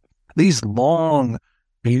thing. These long,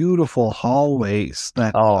 beautiful hallways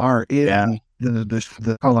that are in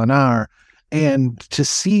the Colonard, and to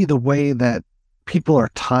see the way that people are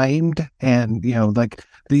timed, and like,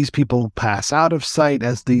 these people pass out of sight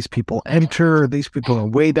as these people enter, these people are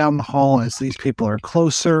way down the hall as these people are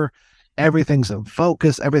closer, everything's in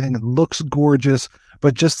focus, everything looks gorgeous.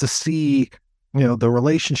 But just to see the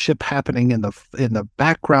relationship happening in the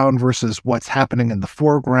background versus what's happening in the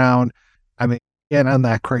foreground. I mean, and on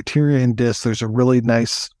that Criterion disc, there's a really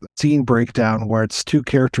nice scene breakdown where it's 2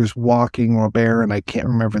 characters walking, Robert, and I can't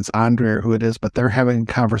remember if it's Andre or who it is, but they're having a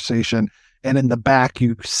conversation. And in the back,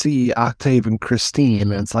 you see Octave and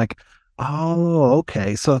Christine, and it's like, oh,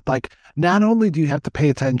 okay. So, like, not only do you have to pay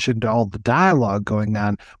attention to all the dialogue going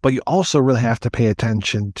on, but you also really have to pay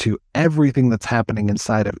attention to everything that's happening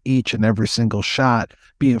inside of each and every single shot,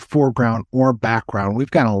 be it foreground or background.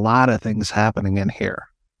 We've got a lot of things happening in here.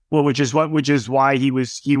 Well, which is why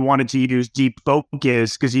he wanted to use deep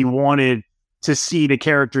focus, because he wanted to see the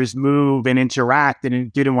characters move and interact, and he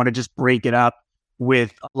didn't want to just break it up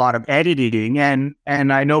with a lot of editing. And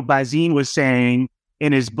I know Bazin was saying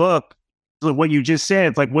in his book, what you just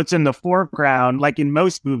said, like, what's in the foreground, like in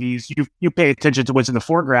most movies, you pay attention to what's in the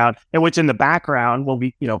foreground, and what's in the background,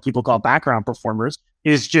 people call background performers,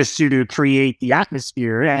 is just to create the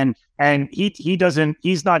atmosphere. And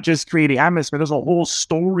he's not just creating atmosphere. There's a whole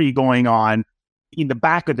story going on in the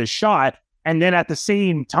back of the shot. And then at the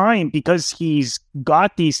same time, because he's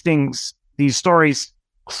got these stories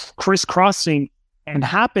crisscrossing and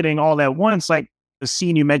happening all at once, like the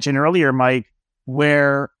scene you mentioned earlier, Mike,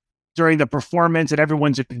 where during the performance and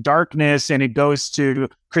everyone's in darkness, and it goes to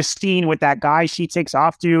Christine with that guy she takes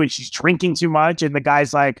off to, and she's drinking too much, and the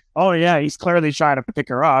guy's like, oh yeah, he's clearly trying to pick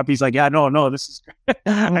her up. He's like, yeah, no, this is great.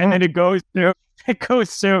 And then it goes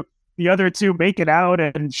to the other 2 making out,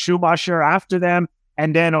 and Schumacher after them,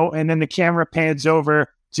 and then the camera pans over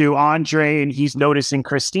to Andre, and he's noticing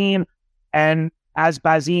Christine. And as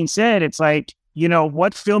Bazin said, it's like,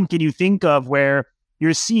 what film can you think of where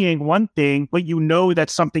you're seeing one thing, but that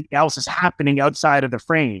something else is happening outside of the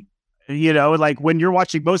frame? Like when you're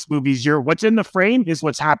watching most movies, what's in the frame is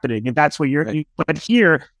what's happening, and that's what right. But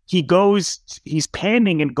here he's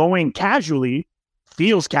panning and going casually,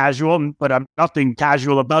 feels casual, but nothing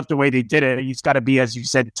casual about the way they did it. It's got to be, as you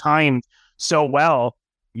said, timed so well.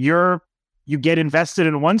 You get invested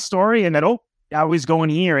in one story, and then I was going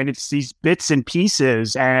here, and it's these bits and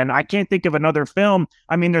pieces. And I can't think of another film.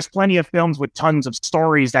 I mean, there's plenty of films with tons of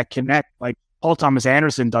stories that connect, like Paul Thomas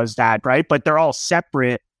Anderson does that, right? But they're all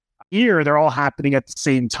separate. Here, they're all happening at the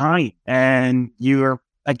same time. And you're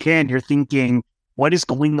thinking, what is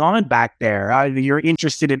going on back there? You're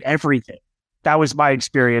interested in everything. That was my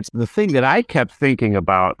experience. The thing that I kept thinking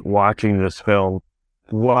about watching this film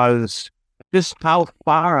was just how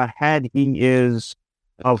far ahead he is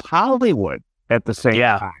of Hollywood at the same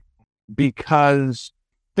time. Because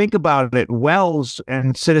think about it, Wells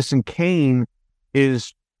and Citizen Kane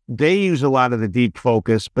they use a lot of the deep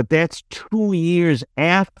focus, but that's 2 years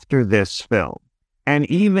after this film. And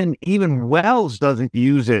even Wells doesn't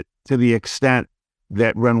use it to the extent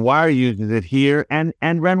that Renoir uses it here, and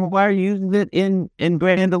Renoir uses it in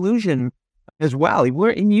Grand Illusion as well. He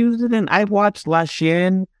used it I watched La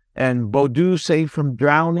Chienne and Baudu Saved from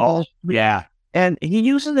Drowning. Oh, yeah. And he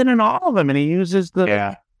uses it in all of them, and he uses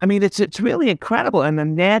I mean, it's really incredible. And the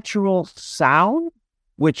natural sound,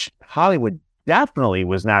 which Hollywood definitely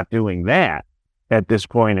was not doing that at this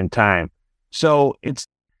point in time. So it's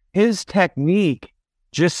his technique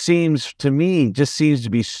just seems to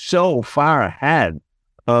be so far ahead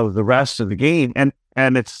of the rest of the game. And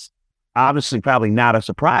it's obviously probably not a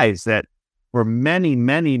surprise that for many,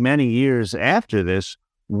 many, many years after this,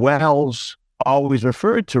 Wells always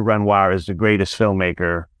referred to Renoir as the greatest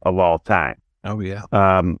filmmaker of all time. Oh, yeah.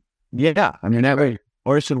 Yeah. I mean,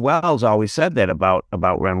 Orson Welles always said that about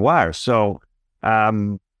Renoir. So,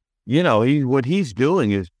 what he's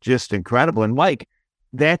doing is just incredible. And like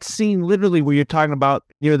that scene, literally, where you're talking about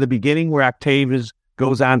near the beginning, where Octavius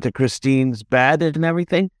goes on to Christine's bed and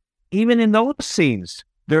everything. Even in those scenes,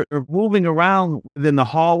 they're moving around within the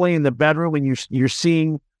hallway in the bedroom, and you're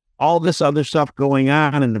seeing all this other stuff going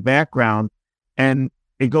on in the background, and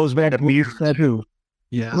it goes back to mirror too.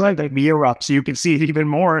 Yeah, like the mirror up so you can see it even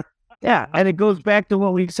more. Yeah, and it goes back to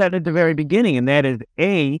what we said at the very beginning, and that is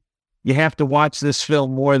you have to watch this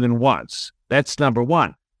film more than once. That's number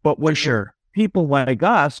one. But when people like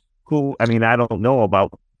us, who, I mean, I don't know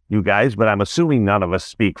about you guys, but I'm assuming none of us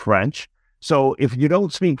speak French. So if you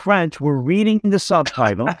don't speak French, we're reading the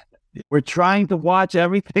subtitle. We're trying to watch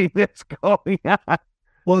everything that's going on.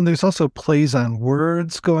 Well, and there's also plays on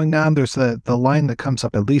words going on. There's the line that comes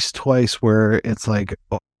up at least twice where it's like,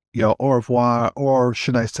 au revoir, or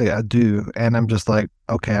should I say adieu? And I'm just like,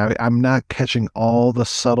 okay, I'm not catching all the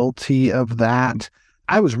subtlety of that.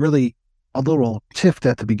 I was really a little tiffed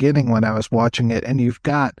at the beginning when I was watching it, and you've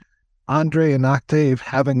got Andre and Octave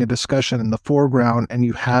having a discussion in the foreground, and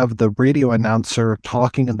you have the radio announcer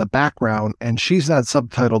talking in the background, and she's not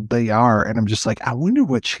subtitled, they are. And I'm just like, I wonder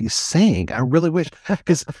what she's saying. I really wish,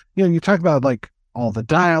 because, you talk about like all the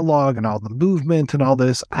dialogue and all the movement and all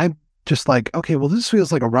this. I'm just like, okay, well, this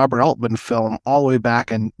feels like a Robert Altman film all the way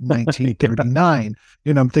back in 1939.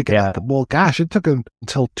 I'm thinking, well, gosh, it took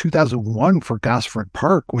until 2001 for Gosford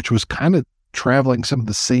Park, which was kind of traveling some of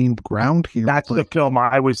the same ground here. That's the film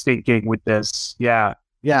I was thinking with this. Yeah.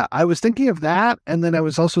 Yeah, I was thinking of that, and then I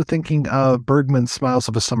was also thinking of Bergman's Smiles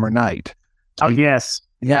of a Summer Night. Oh, yes.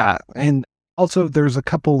 Yeah, and also there's a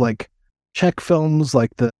couple like Czech films like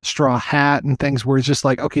The Straw Hat and things where it's just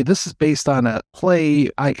like, okay, this is based on a play.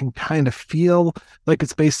 I can kind of feel like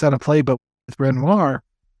it's based on a play, but with Renoir,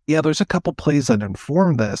 there's a couple plays that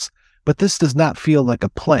inform this, but this does not feel like a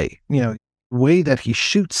play. Way that he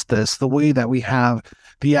shoots this, the way that we have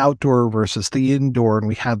the outdoor versus the indoor, and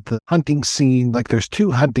we have the hunting scene, like there's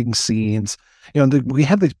two hunting scenes, we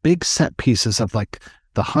have these big set pieces of like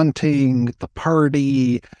the hunting, the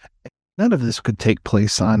party. None of this could take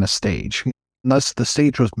place on a stage unless the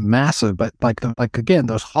stage was massive, but again,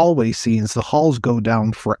 those hallway scenes, the halls go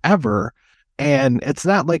down forever. And it's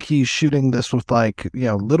not like he's shooting this with like,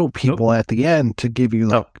 little people at the end to give you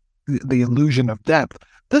like the illusion of depth.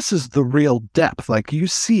 This is the real depth. Like you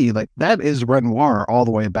see, like that is Renoir all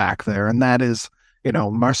the way back there. And that is,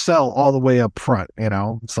 Marcel all the way up front,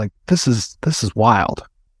 it's like, this is wild.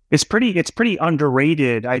 It's pretty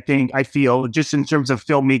underrated. I feel just in terms of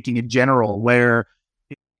filmmaking in general, where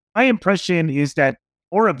my impression is that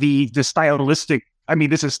more of the stylistic, I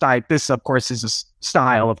mean, this of course is a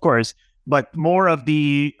style, of course, but more of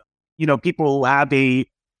the, people have an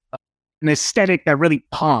aesthetic that really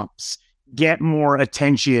pumps, get more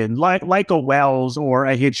attention, like a Wells or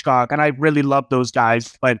a Hitchcock, and I really love those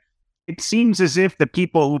guys. But it seems as if the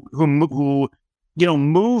people who move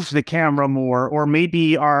the camera more, or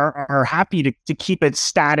maybe are happy to keep it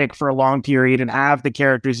static for a long period and have the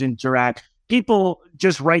characters interact, people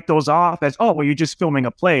just write those off as, oh, well, you're just filming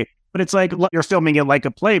a play. But it's like, you're filming it like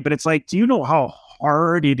a play, but it's like, do you know how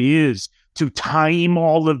hard it is to time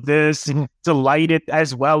all of this, to light it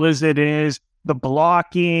as well as it is? The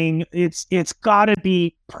blocking, it's got to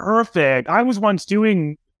be perfect. I was once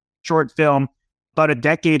doing short film about a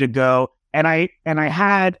decade ago, and I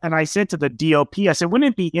said to the DOP, I said,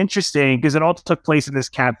 wouldn't it be interesting, because it all took place in this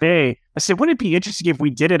cafe, I said, wouldn't it be interesting if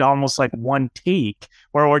we did it almost like one take,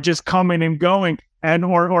 or just coming and going, and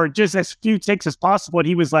or just as few takes as possible? And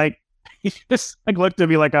he was like, he just like looked at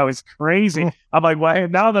me like I was crazy. I'm like, well, I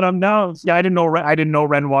didn't know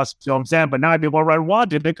Renoir's films then, but now I mean, well, Renoir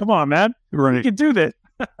did it. Come on, man, right? You can do this.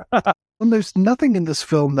 And there's nothing in this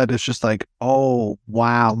film that is just like, oh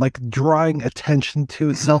wow, like drawing attention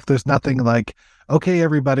to itself. There's nothing like, okay,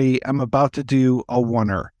 everybody, I'm about to do a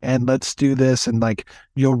oneer, and let's do this, and like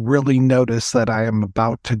you'll really notice that I am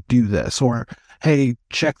about to do this, or hey,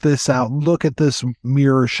 check this out, look at this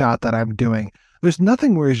mirror shot that I'm doing. There's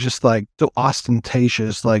nothing where he's just like so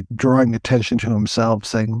ostentatious, like drawing attention to himself,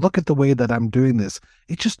 saying, look at the way that I'm doing this.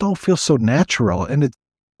 It just all feels so natural. And it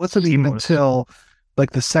wasn't even until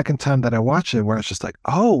like the second time that I watched it where it's just like,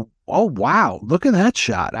 oh, wow, look at that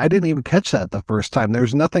shot. I didn't even catch that the first time.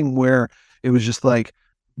 There's nothing where it was just like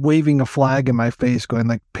waving a flag in my face going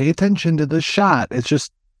like, pay attention to this shot. It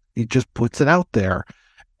just puts it out there.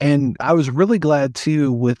 And I was really glad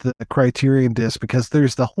too with the Criterion disc, because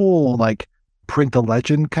there's the whole like print the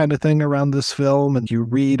legend kind of thing around this film, and you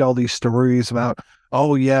read all these stories about,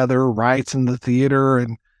 oh yeah, there were riots in the theater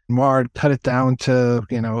and Mard cut it down to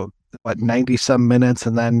 90 some minutes,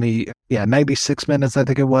 and then 96 minutes, I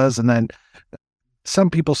think it was. And then some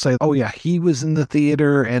people say, oh yeah, he was in the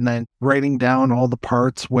theater and then writing down all the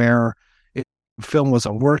parts where film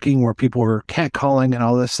wasn't working, where people were catcalling and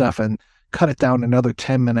all this stuff, and cut it down another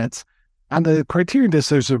 10 minutes. On the Criterion disc,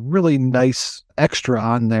 there's a really nice extra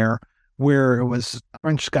on there where it was a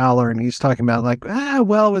French scholar, and he's talking about like,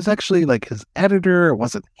 well, it was actually like his editor. It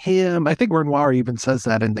wasn't him. I think Renoir even says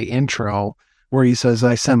that in the intro, where he says,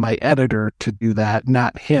 I sent my editor to do that,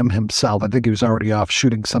 not him himself. I think he was already off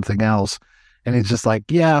shooting something else. And he's just like,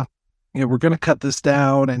 yeah, we're going to cut this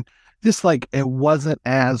down. And just like, it wasn't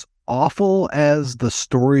as awful as the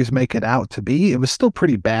stories make it out to be. It was still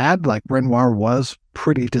pretty bad. Like, Renoir was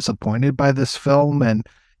pretty disappointed by this film, and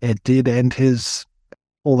it did end his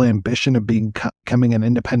whole ambition of becoming an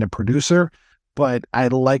independent producer. But I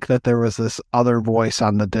like that there was this other voice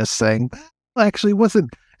on the disc saying, well, actually, it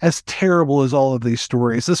wasn't as terrible as all of these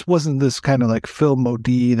stories. This wasn't this kind of like film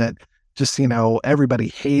maudit that just, everybody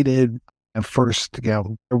hated at first. There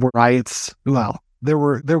were riots. Well, there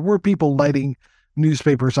were people lighting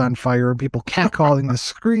newspapers on fire and people catcalling the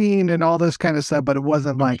screen and all this kind of stuff, but it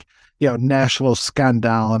wasn't like, national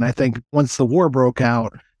scandal. And I think once the war broke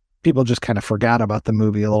out, people just kind of forgot about the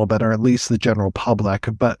movie a little bit, or at least the general public,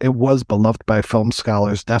 but it was beloved by film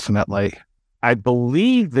scholars, definitely. I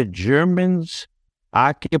believe the Germans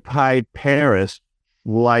occupied Paris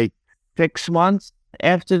like 6 months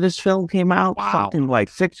after this film came out. Wow. Something like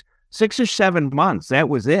six or 7 months. That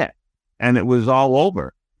was it. And it was all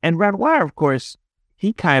over. And Renoir, of course,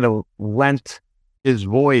 he kind of lent his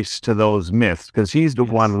voice to those myths, because he's the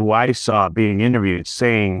one who I saw being interviewed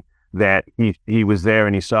saying that he was there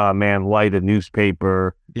and he saw a man light a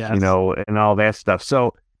newspaper, and all that stuff.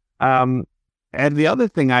 So, and the other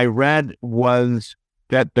thing I read was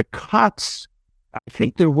that the cuts, I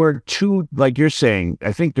think there were two, like you're saying,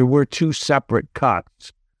 I think there were two separate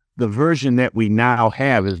cuts. The version that we now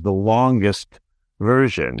have is the longest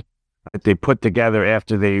version that they put together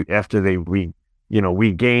after they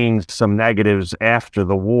regained some negatives after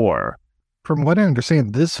the war. From what I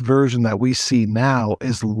understand, this version that we see now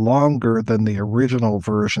is longer than the original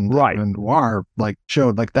version that Renoir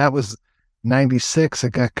showed. Like, that was 96,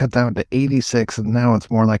 it got cut down to 86, and now it's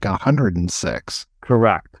more like 106.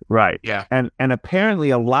 Correct, right. Yeah. And apparently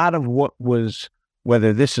a lot of what was,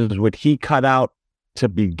 whether this is what he cut out to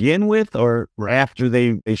begin with or after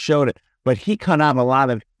they showed it, but he cut out a lot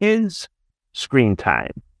of his screen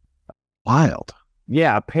time. Wild.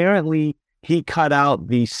 Yeah, apparently he cut out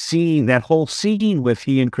the scene, that whole scene with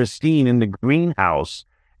he and Christine in the greenhouse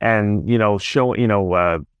and,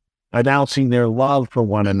 announcing their love for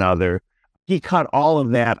one another. He cut all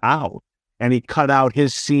of that out, and he cut out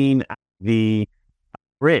his scene, the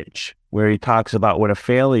bridge, where he talks about what a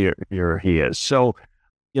failure he is. So,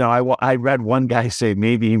 I read one guy say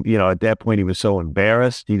maybe, at that point he was so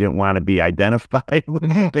embarrassed he didn't want to be identified with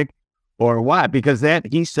it, or what, because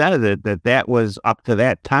he said that was up to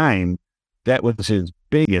that time, that was his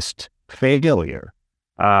biggest failure.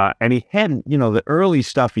 And he hadn't, the early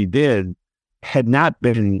stuff he did had not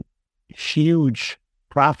been huge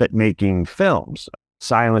profit-making films,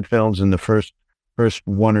 silent films, and the first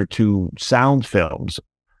one or two sound films.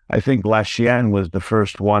 I think La Chienne was the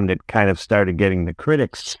first one that kind of started getting the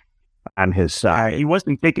critics on his side. He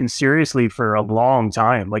wasn't taken seriously for a long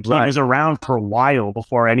time. Like, he was around for a while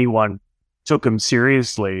before anyone took him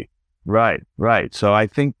seriously. Right. So I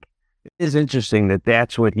think it is interesting that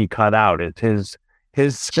that's what he cut out. It's his,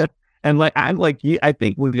 and I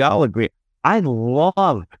think we all agree. I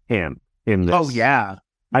love him in this. Oh yeah.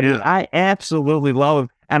 I absolutely love him.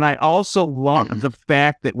 And I also love the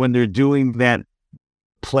fact that when they're doing that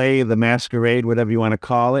play, the masquerade, whatever you want to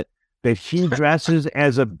call it, that he dresses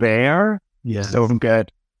as a bear. Yes. So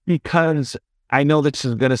good. Because I know this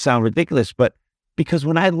is going to sound ridiculous, but because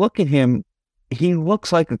when I look at him, he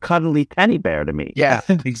looks like a cuddly teddy bear to me. Yeah,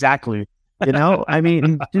 exactly. I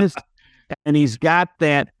mean, and he's got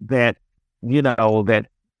that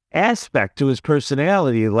aspect to his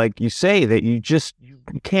personality, like you say, that you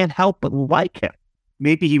can't help but like him.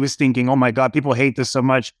 Maybe he was thinking, oh my God, people hate this so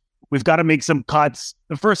much. We've got to make some cuts.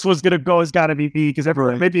 The first one's going to go has got to be me, because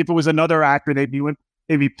maybe if it was another actor, maybe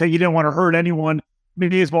he didn't want to hurt anyone.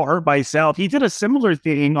 Maybe he as well hurt by himself. He did a similar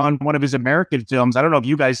thing on one of his American films. I don't know if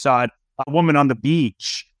you guys saw it, A Woman on the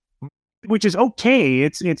Beach, which is okay.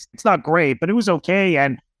 It's not great, but it was okay.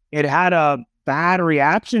 And it had a bad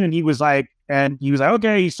reaction. And he was like,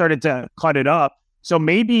 okay, he started to cut it up. So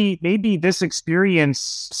maybe this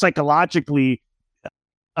experience psychologically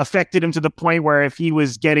affected him to the point where if he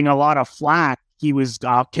was getting a lot of flack, he was,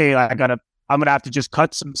 okay, I'm going to have to just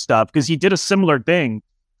cut some stuff, because he did a similar thing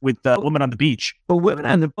with the Woman on the Beach. But Woman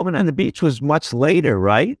on the Beach was much later,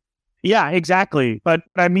 right? Yeah, exactly. But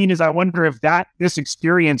what I mean is, I wonder if this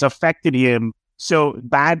experience affected him so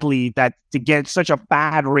badly that to get such a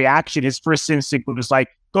bad reaction, his first instinct was like,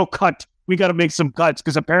 go cut. We got to make some cuts,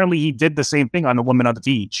 because apparently he did the same thing on The Woman on the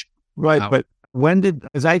Beach. Right. Wow. But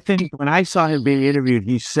because I think when I saw him being interviewed,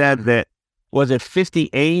 he said that, was it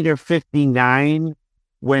 58 or 59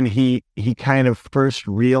 when he kind of first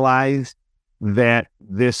realized that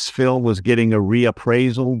this film was getting a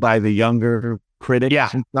reappraisal by the younger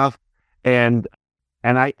critics and stuff. And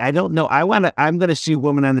I don't know. I'm going to see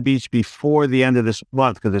Woman on the Beach before the end of this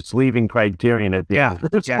month, because it's leaving Criterion at the end.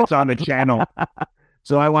 Yeah, it's on the channel.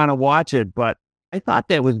 So I want to watch it, but I thought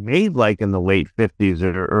that was made like in the late 50s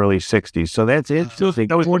or early 60s. So that's interesting.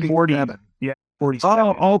 That was 47. Yeah,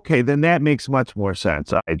 47. Oh, okay. Then that makes much more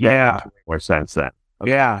sense. Yeah. More sense then.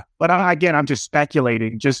 Okay. Yeah. But again, I'm just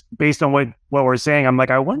speculating, just based on what we're saying. I'm like,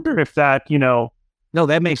 I wonder if that, No,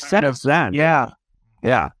 that makes sense then. Yeah.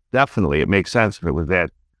 Yeah, definitely. It makes sense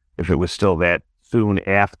if it was still that soon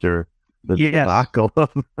after the debacle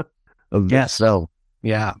of this film.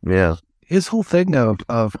 Yeah. Yeah. His whole thing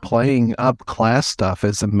of playing up class stuff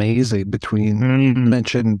is amazing. Between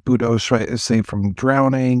mentioned Budo's Saved from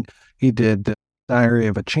Drowning, he did Diary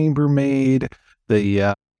of a Chambermaid,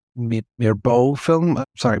 the Mirbeau film.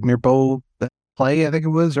 Mirbeau play, I think it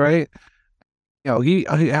was, right? He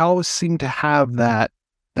always seemed to have that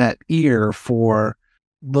ear for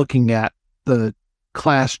looking at the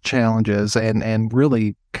class challenges and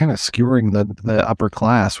really kind of skewering the upper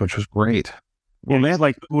class, which was great. Well, man,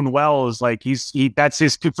 like Buñuel is like that's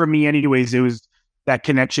his, for me anyways. It was that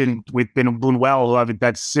connection with Buñuel, who have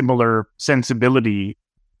that similar sensibility.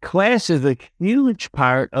 Class is a huge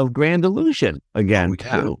part of Grand Illusion again,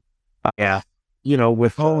 too. Yeah.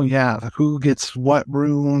 With who gets what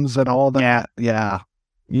rooms and all that. Yeah,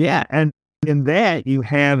 and in that you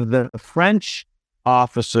have the French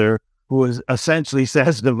officer who essentially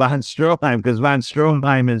says to von Stroheim, because von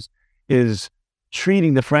Stroheim is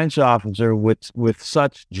treating the French officer with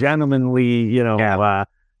such gentlemanly,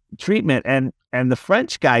 treatment, and the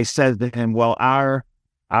French guy says to him, "Well, our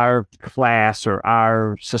class or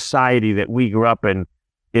our society that we grew up in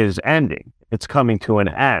is ending. It's coming to an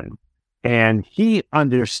end," and he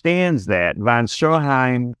understands that. Von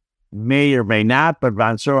Stroheim may or may not, but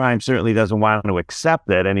von Stroheim certainly doesn't want to accept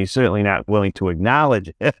it, and he's certainly not willing to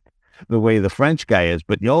acknowledge it the way the French guy is.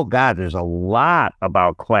 But God, there's a lot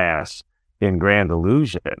about class in Grand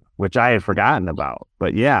Illusion, which I had forgotten about.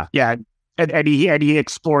 But yeah, and he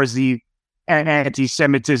explores the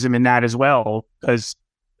anti-Semitism in that as well, because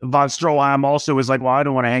von Stroheim also was like, well, I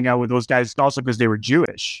don't want to hang out with those guys, also because they were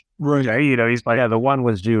Jewish, right? He's like, the one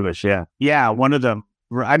was Jewish, one of them.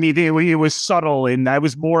 I mean, it was subtle, and that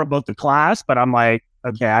was more about the class. But I'm like,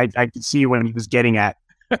 okay, I could see when he was getting at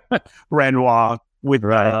Renoir with,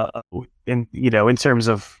 in terms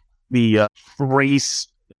of the race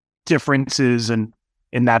differences and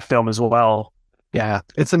in that film as well. Yeah,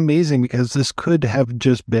 it's amazing, because this could have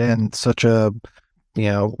just been such a,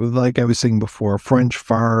 like I was saying before, French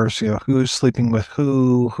farce, who's sleeping with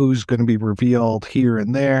who's going to be revealed here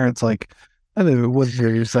and there. It's like, I don't know,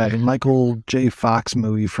 there's that Michael J. Fox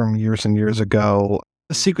movie from years and years ago,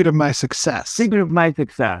 The Secret of My Success.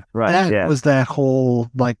 Right. That was that whole,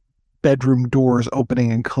 like, bedroom doors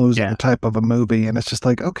opening and closing type of a movie. And it's just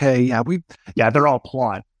like, okay, they're all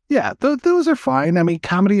plot. Yeah, those are fine. I mean,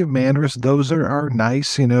 comedy of manners, those are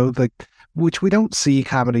nice, which we don't see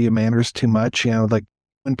comedy of manners too much. Like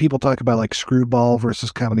when people talk about like Screwball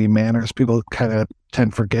versus comedy of manners, people kind of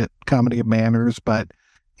tend to forget comedy of manners, but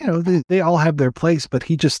they all have their place. But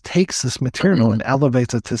he just takes this material and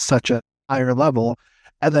elevates it to such a higher level.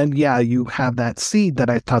 And then, you have that seed that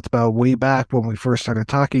I talked about way back when we first started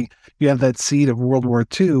talking. You have that seed of World War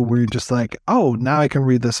II where you're just like, oh, now I can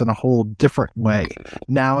read this in a whole different way.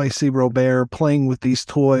 Now I see Robert playing with these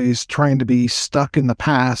toys, trying to be stuck in the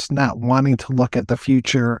past, not wanting to look at the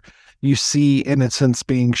future. You see innocence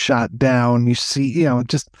being shot down. You see,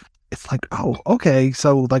 it's like, oh, okay.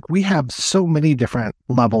 So like we have so many different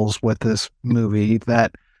levels with this movie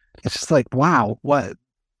that it's just like, wow, what?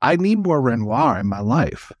 I need more Renoir in my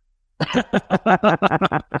life.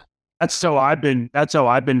 That's how I've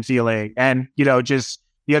been feeling. And, just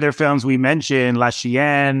the other films we mentioned, La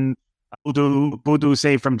Chienne, Budo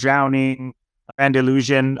Saved from Drowning, Grand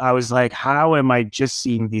Illusion. I was like, how am I just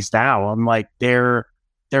seeing these now? I'm like, they're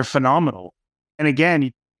phenomenal. And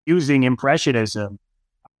again, using Impressionism,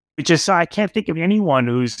 I can't think of anyone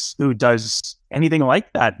who does anything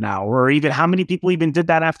like that now, or even how many people even did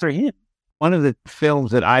that after him. One of the films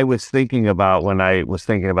that I was thinking about when I was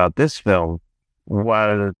thinking about this film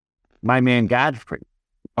was My Man Godfrey.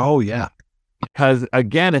 Oh, yeah. Because,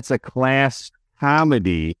 again, it's a class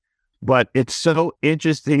comedy, but it's so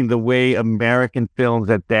interesting the way American films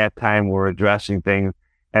at that time were addressing things,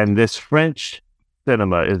 and this French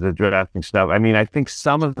cinema is addressing stuff. I mean, I think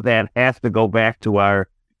some of that has to go back to our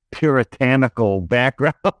puritanical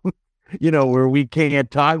background, where we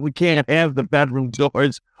can't have the bedroom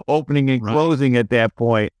doors opening and closing at that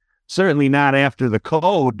point. Certainly not after the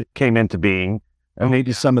code came into being, and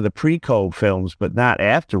maybe some of the pre-code films, but not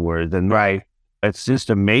afterwards. And it's just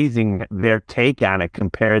amazing their take on it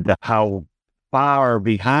compared to how far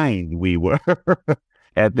behind we were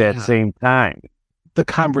at that same time. The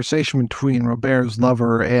conversation between Robert's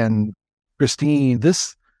lover and Christine,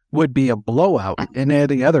 this would be a blowout in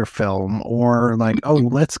any other film, or like, oh,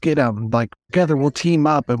 let's get them, like, together we'll team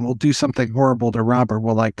up and we'll do something horrible to Robert.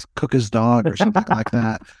 We'll, like, cook his dog or something like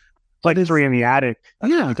that. Like Three in the Attic.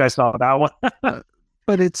 Yeah. You guys saw that one.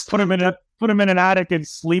 But it's... Put him in an attic and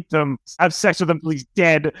sleep them, have sex with him till he's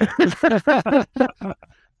dead.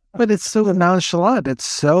 But it's so nonchalant. It's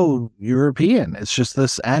so European. It's just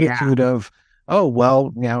this attitude of, oh,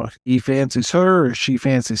 well, he fancies her or she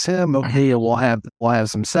fancies him. Okay, we'll have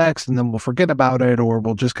some sex and then we'll forget about it, or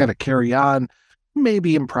we'll just kind of carry on,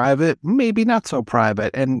 maybe in private, maybe not so private.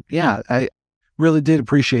 And I really did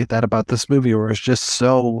appreciate that about this movie, where it's just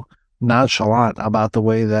so nonchalant about the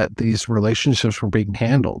way that these relationships were being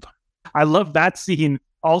handled. I love that scene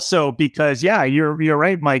also because, you're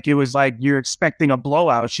right, Mike. It was like you're expecting a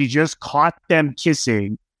blowout. She just caught them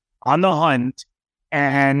kissing on the hunt,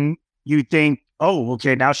 and you think, oh,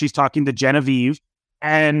 okay, now she's talking to Genevieve,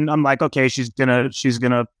 and I'm like, okay, she's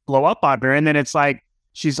gonna blow up on her, and then it's like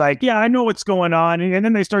she's like, yeah, I know what's going on, and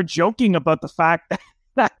then they start joking about the fact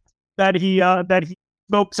that he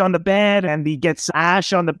smokes on the bed and he gets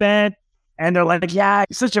ash on the bed, and they're like, yeah,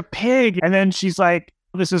 he's such a pig, and then she's like,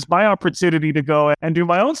 this is my opportunity to go and do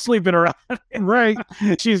my own sleeping around. Right.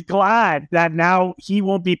 She's glad that now he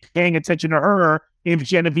won't be paying attention to her if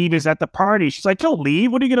Genevieve is at the party. She's like, don't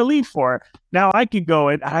leave. What are you going to leave for? Now I could go.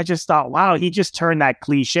 And I just thought, wow, he just turned that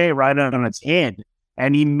cliche right on its head.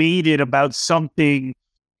 And he made it about something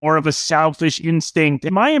more of a selfish instinct.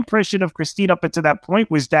 And my impression of Christine up until that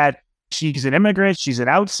point was that she's an immigrant. She's an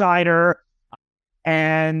outsider.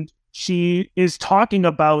 And she is talking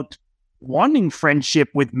about wanting friendship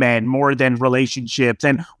with men more than relationships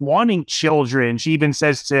and wanting children. She even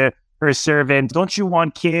says to her servant, don't you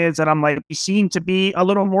want kids? And I'm like, you seem to be a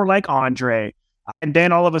little more like Andre. And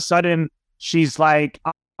then all of a sudden she's like,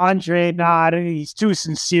 Andre, he's too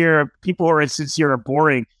sincere. People who are insincere are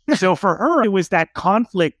boring. So for her, it was that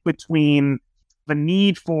conflict between the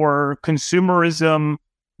need for consumerism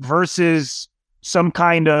versus some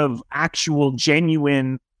kind of actual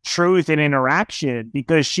genuine truth and interaction,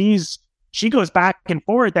 because she goes back and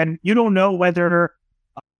forth, and you don't know whether,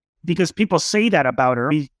 because people say that about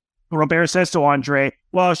her. Robert says to Andre,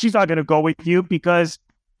 well, she's not going to go with you because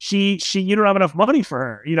you don't have enough money for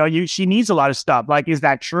her. She needs a lot of stuff. Like, is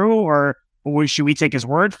that true? Or should we take his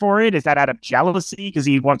word for it? Is that out of jealousy because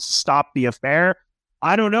he wants to stop the affair?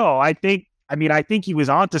 I don't know. I think he was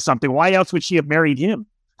onto something. Why else would she have married him?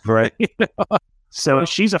 Right. So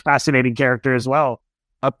she's a fascinating character as well.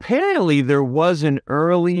 Apparently, there was an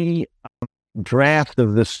early draft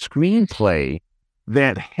of the screenplay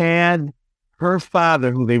that had her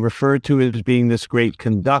father, who they referred to as being this great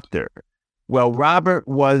conductor. Well, Robert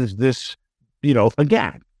was this,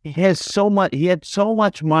 again, he had so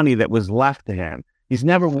much money that was left to him. He's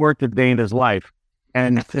never worked a day in his life.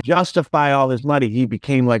 And to justify all his money, he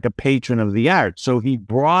became like a patron of the arts. So he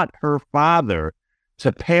brought her father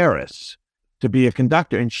to Paris to be a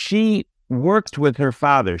conductor. And she worked with her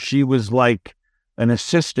father. She was like an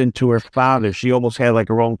assistant to her father. She almost had like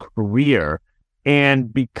her own career.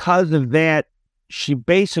 And because of that, she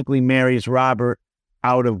basically marries Robert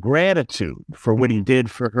out of gratitude for what he did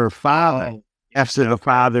for her father after the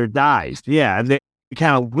father dies. Yeah, and they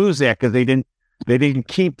kind of lose that because they didn't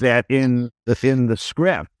keep that in the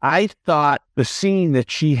script. I thought the scene that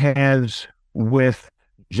she has with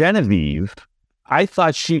Genevieve, I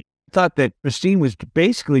thought that Christine was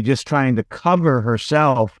basically just trying to cover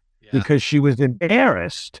herself because she was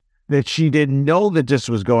embarrassed that she didn't know that this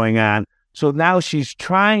was going on. So now she's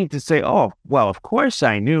trying to say, oh, well, of course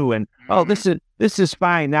I knew. And, oh, this is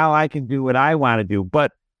fine. Now I can do what I want to do.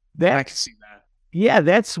 But I can see that. Yeah,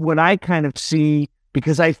 that's what I kind of see,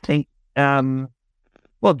 because I think,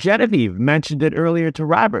 Genevieve mentioned it earlier to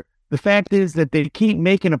Robert. The fact is that they keep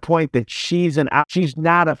making a point that she's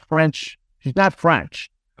not French.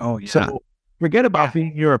 Oh, yeah. So forget about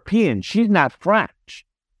being European. She's not French.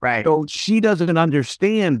 Right. So she doesn't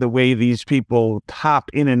understand the way these people hop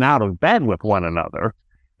in and out of bed with one another.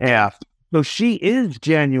 Yeah. So she is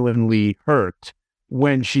genuinely hurt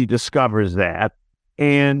when she discovers that.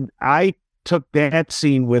 And I took that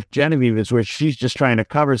scene with Genevieve is where she's just trying to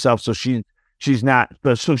cover herself so she's not,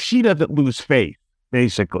 so she doesn't lose faith,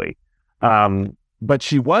 basically. But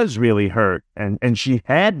she was really hurt and she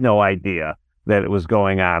had no idea that it was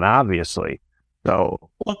going on, obviously. So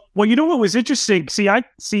well, you know what was interesting?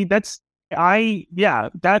 That's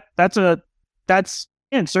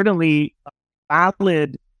certainly a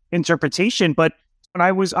valid interpretation. But when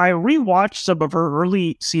I rewatched some of her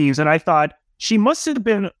early scenes, and I thought she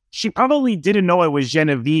probably didn't know it was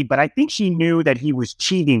Genevieve, but I think she knew that he was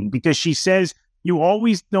cheating because she says, you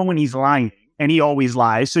always know when he's lying, and he always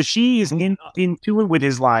lies. So she is in tune with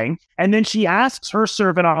his lying. And then she asks her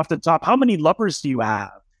servant off the top, how many lovers do you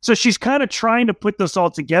have? So she's kind of trying to put this all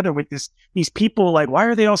together with these people, like, why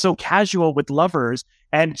are they all so casual with lovers?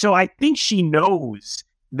 And so I think she knows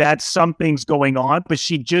that something's going on, but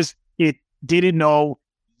she just didn't know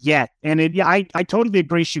yet. And I totally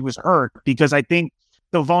agree she was hurt because I think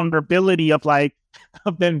the vulnerability of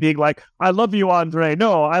them being like, I love you, Andre.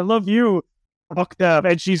 No, I love you. Fuck them.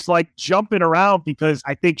 And she's like jumping around because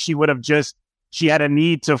I think she had a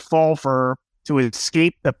need to fall to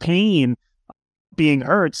escape the pain being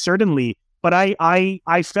hurt, certainly. But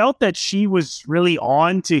I felt that she was really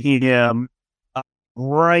on to him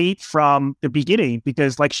right from the beginning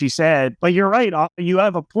because, like she said, but you're right, you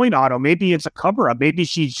have a point, Otto. Maybe it's a cover-up. Maybe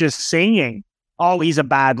she's just saying, oh, he's a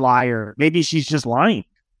bad liar. Maybe she's just lying.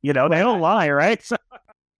 They don't lie, right? So,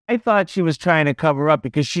 I thought she was trying to cover up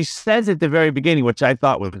because she says at the very beginning, which I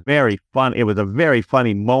thought was very fun. It was a very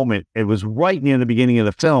funny moment. It was right near the beginning of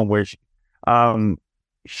the film where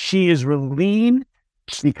she is relieved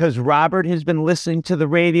because Robert has been listening to the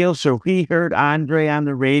radio. So he heard Andre on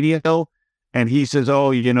the radio and he says,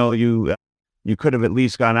 oh, you could have at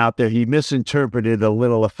least gone out there. He misinterpreted a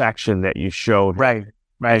little affection that you showed. Right.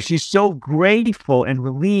 She's so grateful and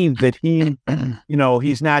relieved that he,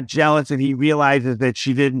 he's not jealous and he realizes that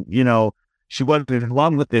she didn't, she wasn't in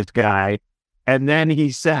love with this guy. And then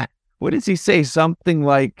he said, what does he say?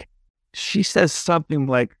 She says something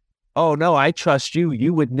like, oh, no, I trust you.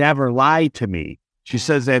 You would never lie to me. She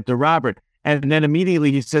says that to Robert. And then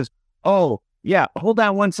immediately he says, oh, yeah, hold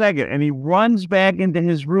on one second. And he runs back into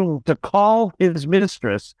his room to call his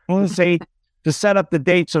mistress to set up the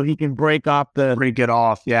date so he can break it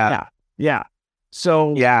off. Yeah.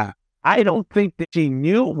 So yeah, I don't think that she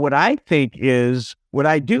knew. What I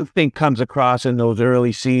do think comes across in those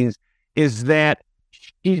early scenes is that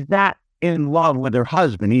she's not in love with her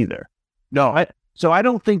husband either. No. So I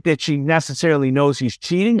don't think that she necessarily knows he's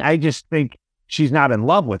cheating. I just think she's not in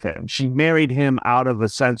love with him. She married him out of a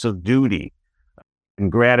sense of duty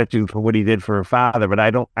and gratitude for what he did for her father. But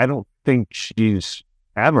I don't think she's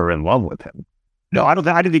ever in love with him. No, I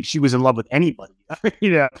didn't think she was in love with anybody.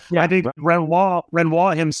 I think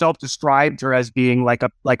Renoir himself described her as being like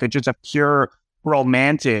just a pure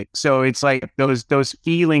romantic. So it's like those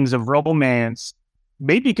feelings of romance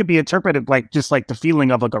maybe could be interpreted like just like the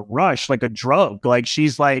feeling of like a rush, like a drug. Like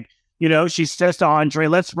she's like, she says to Andre,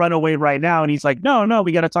 let's run away right now. And he's like, no,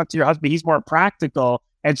 we got to talk to your husband. He's more practical.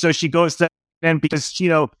 And so she goes to, and because,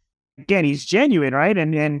 again, he's genuine, right?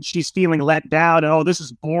 And she's feeling let down. And, oh, this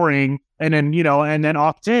is boring. And then, and then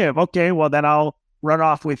Octave, okay, well, then I'll run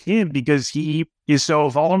off with him because he is so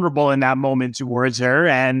vulnerable in that moment towards her.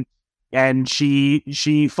 And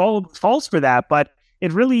she falls for that. But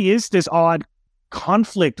it really is this odd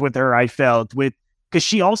conflict with her, I felt, because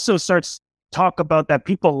she also starts talk about that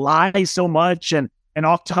people lie so much. And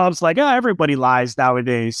Octave's like, oh, everybody lies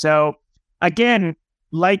nowadays. So, again,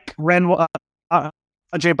 like Renoir,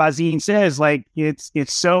 Andre Bazin says, like, it's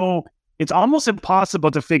almost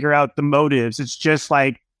impossible to figure out the motives. It's just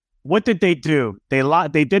like, what did they do? They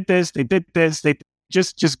did this. They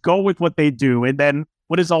just go with what they do. And then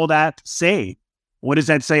what does all that say? What does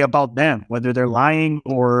that say about them? Whether they're lying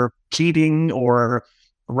or cheating or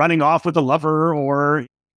running off with a lover, or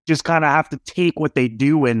just kind of have to take what they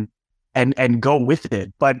do and go with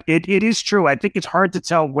it. But it is true. I think it's hard to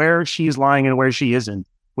tell where she's lying and where she isn't,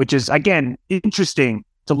 which is, again, interesting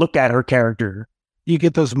to look at her character. You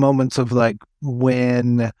get those moments of like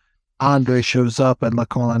when Andre shows up at Le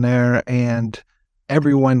Colonel and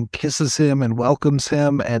everyone kisses him and welcomes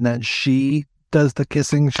him, and then she does the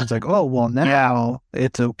kissing. She's like, oh, well, now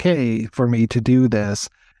it's okay for me to do this.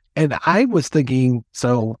 And I was thinking,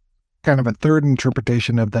 so kind of a third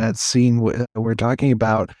interpretation of that scene we're talking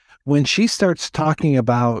about, when she starts talking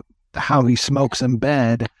about how he smokes in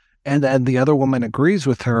bed, and then the other woman agrees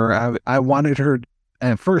with her, I wanted her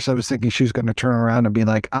And at first I was thinking she was going to turn around and be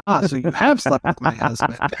like, so you have slept with my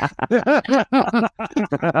husband.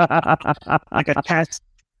 Like a test.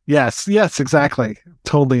 Yes, exactly.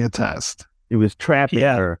 Totally a test. It was trapping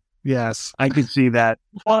her. Yes. I can see that.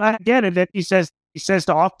 Well, I get it. That he says to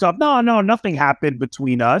Octop, no, nothing happened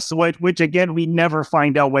between us, which again, we never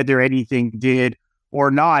find out whether anything did or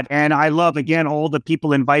not. And I love, again, all the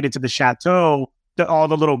people invited to the chateau, all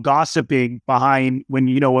the little gossiping behind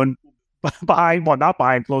behind, well, not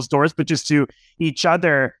behind closed doors, but just to each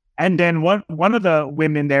other. And then one of the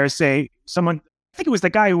women there I think it was the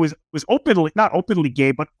guy who was not openly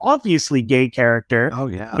gay, but obviously gay character. Oh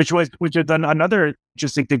yeah. Which is then another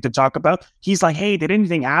interesting thing to talk about. He's like, hey, did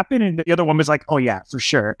anything happen? And the other woman's like, oh yeah, for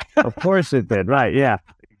sure. Of course it did. Right. Yeah,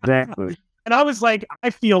 exactly. And I was like, I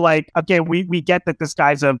feel like, okay, we get that this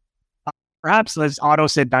guy's perhaps, as Otto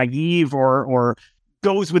said, naive or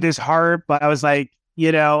goes with his heart. But I was like,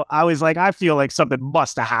 I feel like something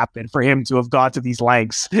must have happened for him to have gone to these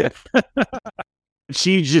lengths.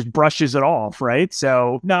 She just brushes it off, right?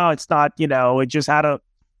 So no, it's not, it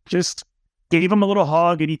just gave him a little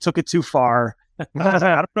hug and he took it too far.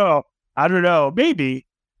 I don't know. Maybe.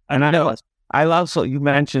 And I also, you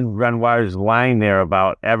mentioned Renoir's line there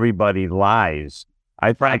about everybody lies.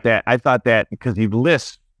 I thought that because he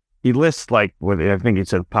lists like what I think he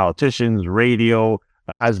said, politicians, radio,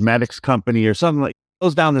 cosmetics company or something like,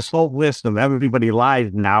 goes down this whole list of everybody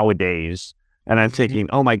lies nowadays. And I'm thinking,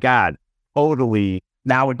 oh my God, totally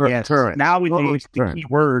nowadays. Current. Nowadays, the key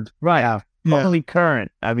word. Right. Yeah. Totally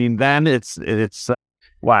current. I mean, then it's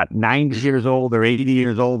 90 years old or 80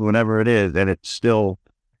 years old, whatever it is, and it's still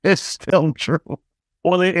true.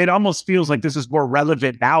 Well, it almost feels like this is more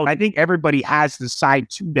relevant now. I think everybody has the side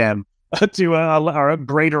to them to a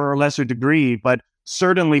greater or lesser degree, but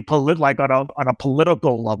certainly on a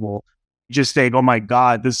political level, just saying, oh my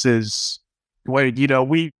God, this is where,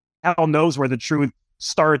 hell knows where the truth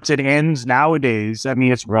starts and ends nowadays. I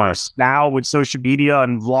mean, it's worse now with social media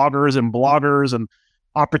and vloggers and bloggers and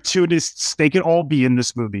opportunists. They can all be in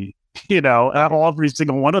this movie, every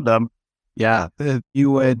single one of them. Yeah, you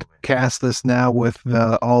would cast this now with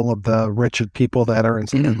all of the rich people that are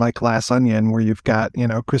in like Glass Onion, where you've got,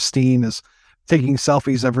 Christine is taking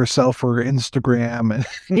selfies of herself for Instagram. And,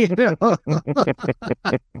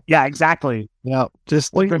 yeah, exactly. Yeah,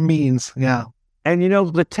 just different means. Yeah. And,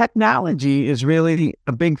 the technology is really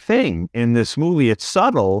a big thing in this movie. It's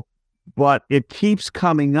subtle, but it keeps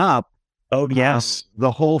coming up. Oh, yes.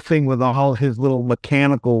 The whole thing with all his little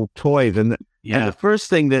mechanical toys. And the first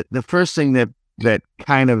thing that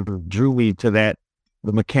kind of drew me to the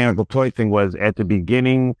mechanical toy thing was at the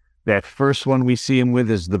beginning, that first one we see him with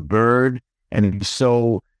is the bird. And he's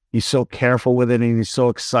so careful with it and he's so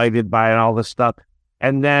excited by it and all this stuff.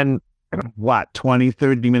 And then 20,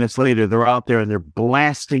 30 minutes later, they're out there and they're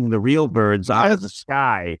blasting the real birds out of the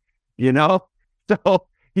sky, So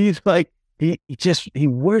he's like, he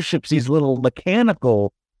worships these little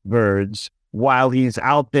mechanical birds while he's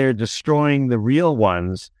out there destroying the real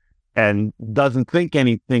ones and doesn't think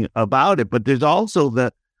anything about it. But there's also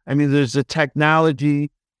there's the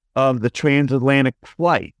technology of the transatlantic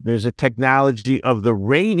flight. There's a technology of the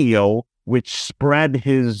radio, which spread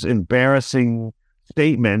his embarrassing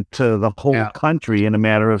statement to the whole country in a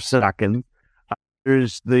matter of seconds.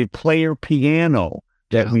 There's the player piano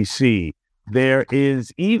that we see. There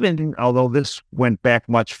is even, although this went back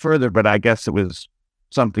much further, but I guess it was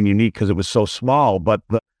something unique because it was so small, but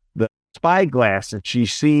the spyglass that she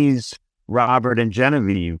sees Robert and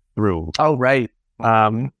Genevieve through. Oh, right.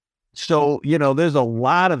 So, there's a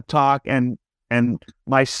lot of talk, and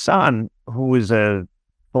my son, who is a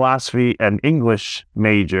philosophy and English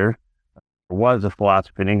major, was a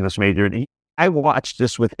philosophy and English major, and I watched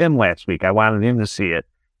this with him last week. I wanted him to see it,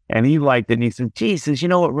 and he liked it, and he said, Jesus, it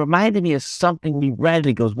reminded me of something we read. And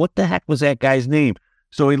he goes, what the heck was that guy's name?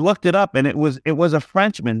 So he looked it up, and it was a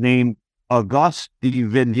Frenchman named Auguste de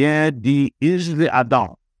Villiers d'Isle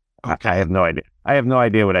Adam. Okay, I have no idea. I have no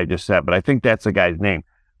idea what I just said, but I think that's the guy's name.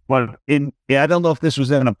 But I don't know if this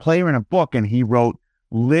was in a play or in a book, and he wrote,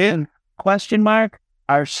 "Live ?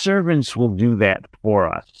 Our servants will do that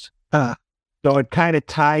for us." So it kind of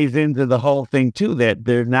ties into the whole thing too, that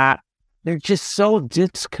they're just so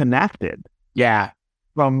disconnected. Yeah.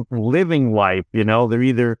 From living life, they're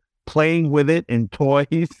either playing with it in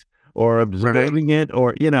toys or observing it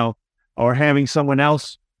or having someone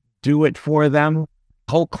else do it for them.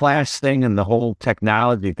 The whole class thing and the whole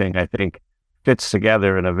technology thing, I think, fits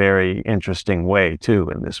together in a very interesting way too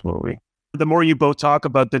in this movie. The more you both talk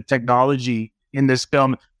about the technology in this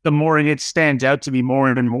film, the more it stands out to me more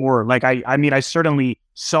and more. Like, I mean, I certainly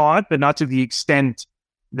saw it, but not to the extent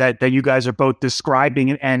that you guys are both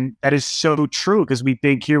describing, and that is so true, because we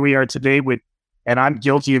think here we are today with, and I'm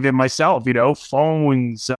guilty of it myself,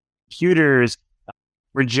 phones, computers.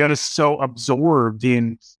 We're just so absorbed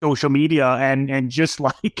in social media and just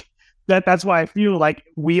like that. That's why I feel like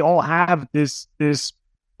we all have this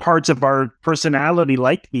parts of our personality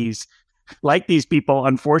like these people,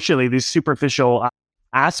 unfortunately, these superficial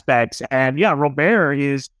aspects. And yeah, Robert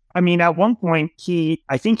is, at one point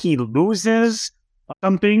I think he loses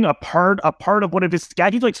something, a part of one of his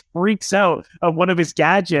gadgets. He like freaks out of one of his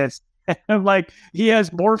gadgets. And like, he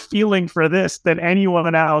has more feeling for this than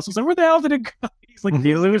anyone else. He's like, where the hell did it go? He's like,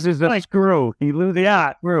 he loses the screw. He loses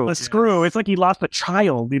the screw. The screw. It's like he lost a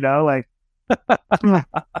child, like a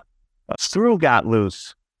screw got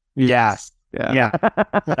loose. Yes. Yeah.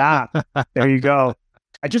 There you go.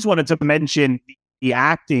 I just wanted to mention the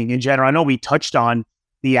acting in general. I know we touched on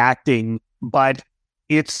the acting, but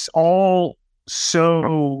it's all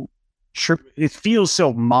so it feels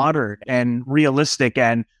so modern and realistic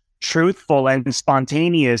and truthful and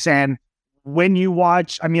spontaneous. And when you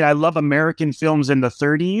watch, I love American films in the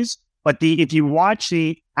 30s, but if you watch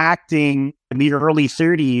the acting in the early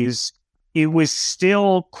 30s, it was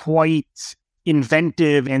still quite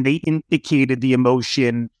inventive, and they indicated the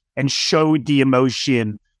emotion and showed the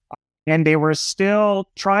emotion, and they were still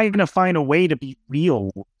trying to find a way to be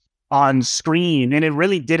real on screen. And it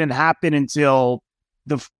really didn't happen until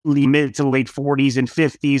the mid to late 40s and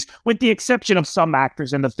 50s, with the exception of some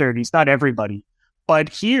actors in the 30s, not everybody. But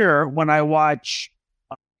here, when I watch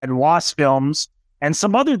Renoir's films and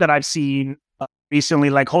some other that I've seen recently,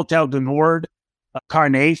 like Hotel du Nord, a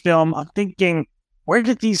Carnet film, I'm thinking, where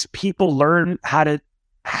did these people learn how to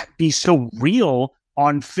be so real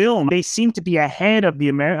on film? They seem to be ahead of the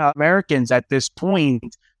Americans at this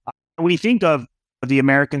point. We think of the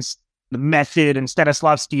Americans, the method, and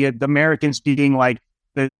Stanislavski, the Americans being like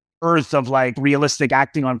the earth of like realistic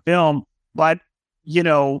acting on film. But,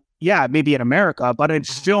 maybe in America, but in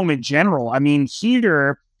film in general.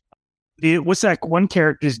 Here, what's that one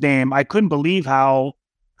character's name? I couldn't believe how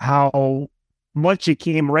much it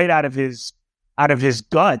came right out of his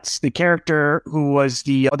guts. The character who was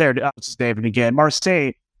what's his name again?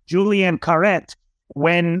 Marseille, Julien Carrette,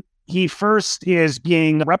 when he first is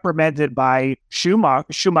being reprimanded by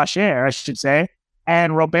Schumacher, I should say,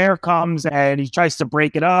 and Robert comes and he tries to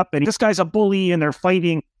break it up, and this guy's a bully, and they're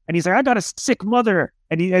fighting, and he's like, I got a sick mother,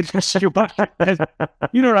 and Schumacher says,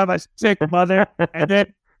 you don't have a sick mother, and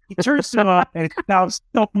then he turns to him up, and it sounds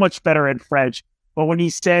so much better in French. But when he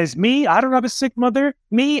says, me, I don't have a sick mother,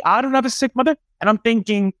 me, I don't have a sick mother, and I'm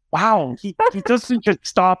thinking, wow, he doesn't just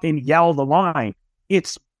stop and yell the line.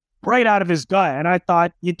 It's right out of his gut. And I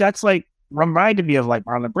thought, that's like, reminded me of like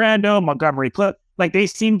Marlon Brando, Montgomery Clift. Like, they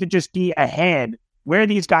seem to just be ahead. Where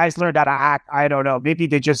these guys learned how to act, I don't know. Maybe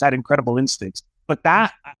they just had incredible instincts. But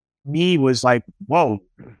that, me, was like, whoa,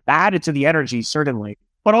 that added to the energy, certainly.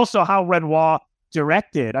 But also how Renoir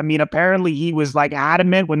directed. Apparently he was like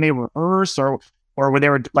adamant when they rehearsed or when they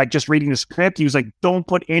were like just reading the script. He was like, don't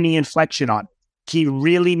put any inflection on it. He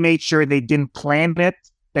really made sure they didn't plan it,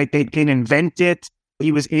 that they didn't invent it.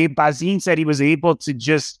 Bazin said he was able to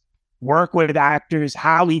just work with actors.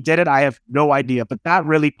 How he did it, I have no idea. But that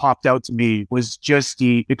really popped out to me, was just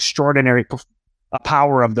the extraordinary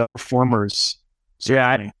power of the performers.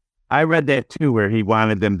 Yeah, I read that too, where he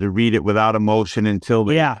wanted them to read it without emotion until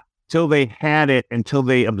they had it, until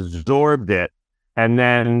they absorbed it. And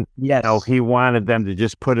then, he wanted them to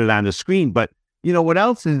just put it on the screen. But, what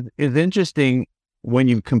else is interesting when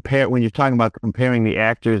you're talking about comparing the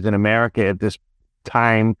actors in America at this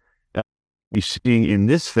time you see in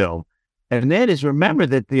this film, and that is, remember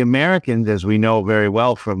that the Americans, as we know very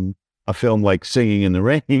well from a film like Singing in the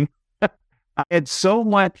Rain, had so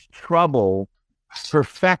much trouble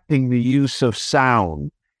perfecting the use of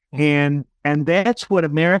sound. And that's what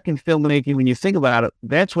American filmmaking, when you think about it,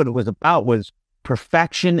 that's what it was about, was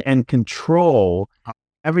perfection and control.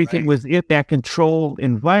 Everything was in that controlled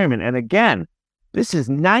environment. And again, this is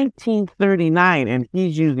 1939, and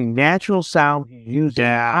he's using natural sound, he's using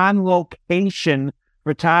on-location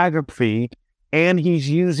photography, and he's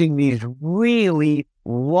using these really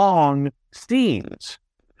long scenes.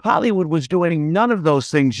 Hollywood was doing none of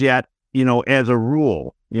those things yet, as a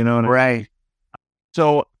rule, Right.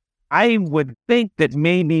 So I would think that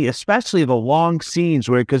maybe, especially the long scenes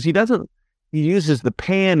because he uses the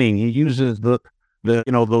panning, he uses the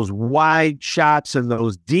those wide shots and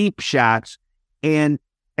those deep shots. And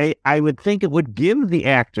I would think it would give the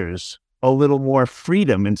actors a little more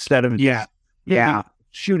freedom instead of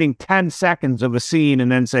shooting 10 seconds of a scene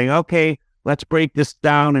and then saying, okay, let's break this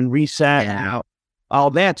down and reset. all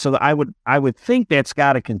that. So I would think that's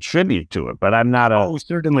got to contribute to it, but I'm not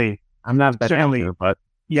certainly. I'm not that Certainly. actor, but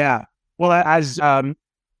Yeah. Well, as an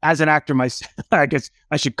actor myself, I guess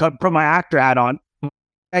I should put my actor hat on.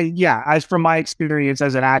 As from my experience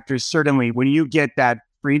as an actor, certainly when you get that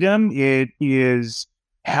freedom, it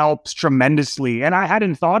helps tremendously. And I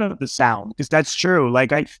hadn't thought of the sound, because that's true.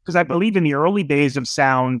 Because I believe in the early days of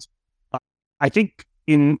sound, I think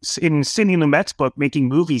in Sidney Lumet's book, Making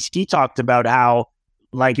Movies, he talked about how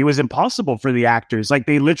it was impossible for the actors.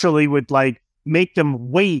 They literally would make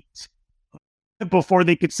them wait before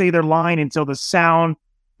they could say their line until the sound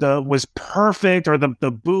was perfect, or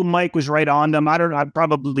the boom mic was right on them. I'm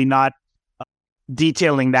probably not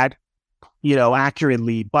detailing that,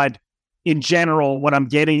 accurately, but in general, what I'm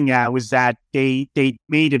getting at was that they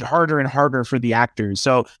made it harder and harder for the actors.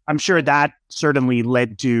 So I'm sure that certainly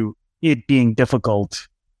led to it being difficult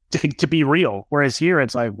to be real. Whereas here,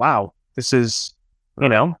 it's wow, this is,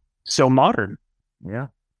 so modern. Yeah.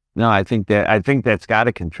 No, I think that's got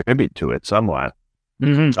to contribute to it somewhat.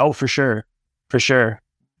 Mm-hmm. Oh, for sure. For sure.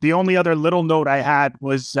 The only other little note I had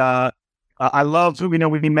was, I love,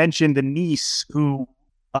 we mentioned the niece who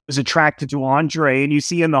was attracted to Andre, and you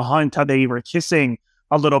see in The Hunt how they were kissing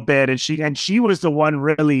a little bit, and she was the one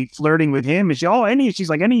really flirting with him. And she's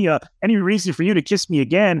like, any reason for you to kiss me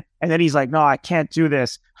again? And then he's like, no, I can't do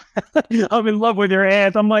this. I'm in love with your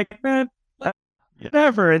aunt. I'm like, man,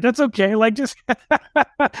 whatever, that's okay. Just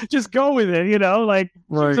just go with it, right.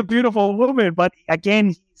 She's a beautiful woman. But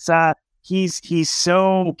again, he's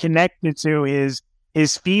so connected to his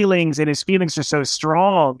feelings, and his feelings are so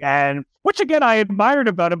strong, and which again I admired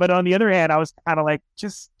about him. But on the other hand, I was kind of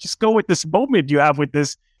just go with this moment you have with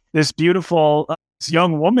this beautiful this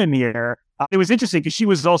young woman here. It was interesting because she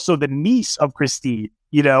was also the niece of Christine,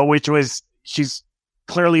 she's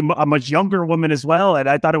clearly a much younger woman as well. And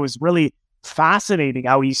I thought it was really fascinating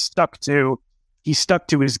how he stuck to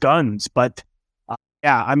his guns. But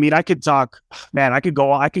I could talk, man. I could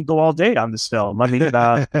go all day on this film. There's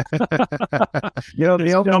so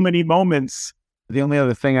many moments. The only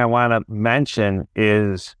other thing I want to mention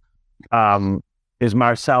is Marcel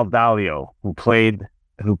Dalio, who played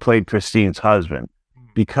Christine's husband,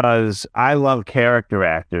 because I love character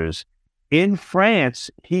actors. In France,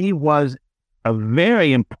 he was a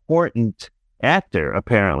very important actor,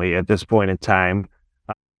 apparently, at this point in time.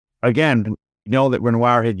 Again, that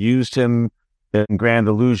Renoir had used him in Grand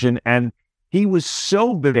Illusion, and he was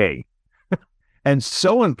so big and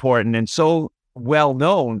so important and so well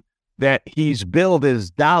known that he's billed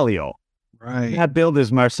as Dalio. Right. Not billed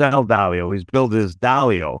as Marcel Dalio. He's billed as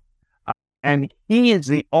Dalio. And he is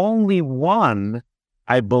the only one,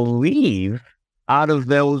 I believe, out of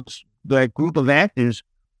that group of actors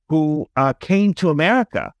who came to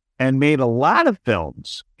America and made a lot of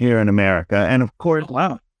films here in America. And of course,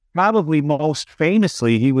 probably most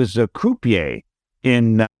famously, he was a croupier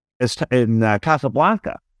in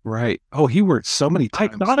Casablanca. Right. Oh, he worked so many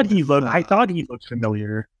times. I thought he looked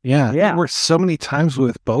familiar. Yeah. He worked so many times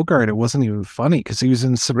with Bogart. It wasn't even funny because he was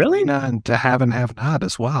in Sabrina and To Have and Have Not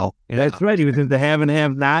as well. Yeah. That's right. He was in To Have and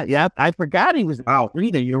Have Not. Yep. I forgot he was in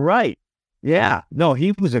Sabrina. You're right. Yeah. No,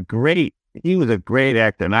 he was a great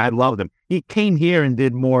actor, and I loved him. He came here and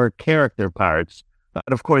did more character parts.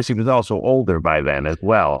 But of course, he was also older by then as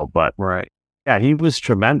well. But yeah, he was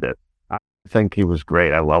tremendous. I think he was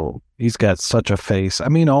great. I love him. He's got such a face. I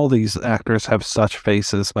mean, all these actors have such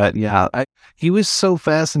faces, but yeah, he was so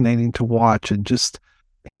fascinating to watch. And just,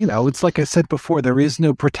 it's like I said before, there is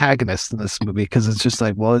no protagonist in this movie because it's just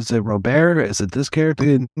well, is it Robert? Is it this character?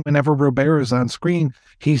 And whenever Robert is on screen,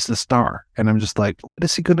 he's the star. And I'm just what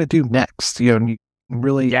is he going to do next? And you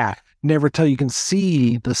really never tell. You can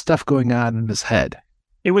see the stuff going on in his head.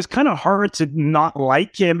 It was kind of hard to not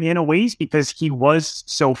like him in a ways because he was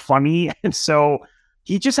so funny, and so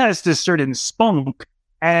he just has this certain spunk.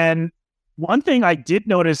 And one thing I did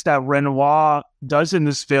notice that Renoir does in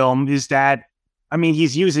this film is that,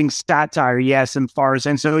 he's using satire, yes, and farce,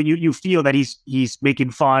 and so you feel that he's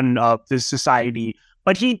making fun of this society,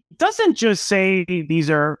 but he doesn't just say these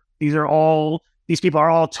people are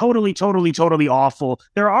all totally, totally, totally awful.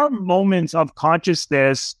 There are moments of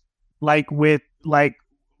consciousness, with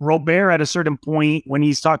Robert at a certain point when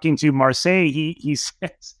he's talking to Marseille, he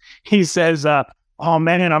says, oh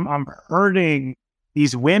man, I'm hurting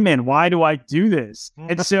these women. Why do I do this?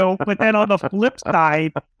 And so, but then on the flip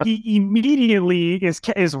side, he immediately is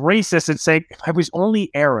racist and saying, if I was only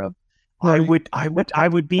Arab, I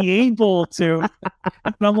would be able to.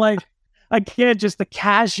 And I'm like, again, just the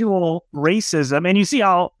casual racism. And you see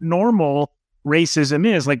how normal racism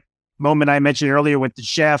is. Moment I mentioned earlier with the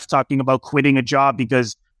chef talking about quitting a job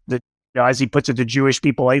because as he puts it, the Jewish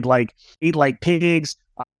people ate like pigs.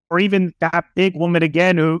 Or even that big woman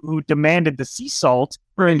again who demanded the sea salt,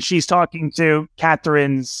 and she's talking to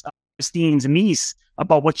Christine's niece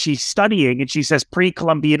about what she's studying, and she says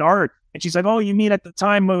pre-Columbian art, and she's like, "Oh, you mean at the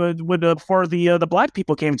time before the black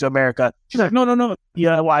people came to America?" She's like, "No,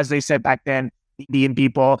 yeah, well, as they said back then, Indian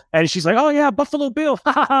people." And she's like, "Oh yeah, Buffalo Bill,"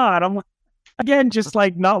 ha ha ha. And I'm like, again, just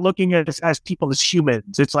like not looking at us as people, as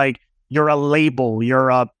humans. It's like you're a label, you're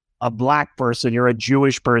a black person, you're a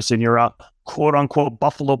Jewish person, you're a quote unquote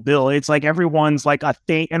Buffalo Bill. It's like everyone's like a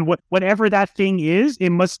thing, and whatever that thing is, it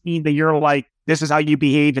must mean that you're like, this is how you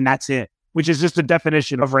behave, and that's it. Which is just a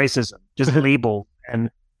definition of racism, just label and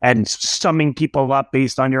summing people up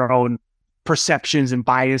based on your own perceptions and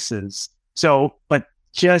biases. So, but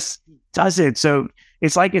just does it. So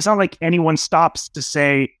it's like, it's not like anyone stops to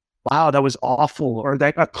say, "Wow, that was awful," or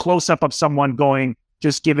that a close up of someone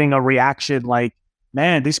just giving a reaction like,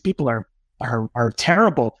 "Man, these people are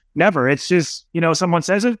terrible." Never. It's just, someone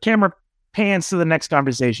says it, camera pans to the next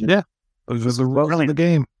conversation. Yeah. Those are the rules of the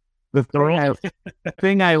game. The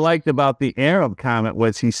thing I liked about the Arab comment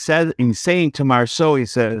was he's saying to Marceau,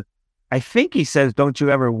 I think he says, "Don't you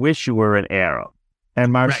ever wish you were an Arab?"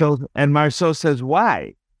 And Marceau says,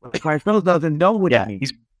 "Why?" Marceau doesn't know what it means.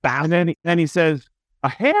 He's bound. And then he says, "A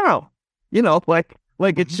harem," like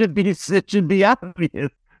it should be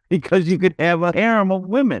obvious, because you could have a harem of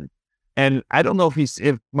women. And I don't know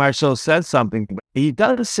if Marceau says something, but he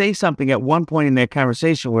does say something at one point in that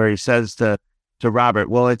conversation where he says to Robert,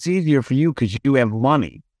 "Well, it's easier for you because you have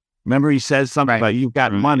money." Remember, he says something about, "You've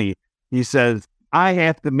got money." He says, "I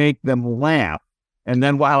have to make them laugh. And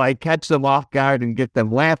then while I catch them off guard and get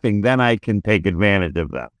them laughing, then I can take advantage of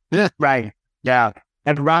them." Yeah. Right. Yeah.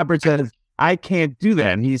 And Robert says, "I can't do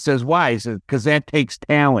that." And he says, "Why?" He says, "Because that takes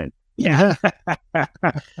talent." Yeah.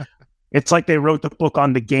 It's like they wrote the book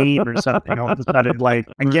on the game or something. All of a sudden, like,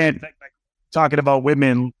 again, talking about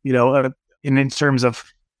women, in terms of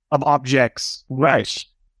objects. Right.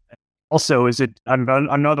 Also, is it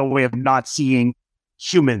another way of not seeing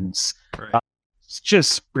humans? Right. It's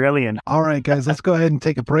just brilliant. All right, guys, let's go ahead and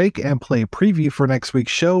take a break and play a preview for next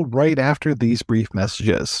week's show right after these brief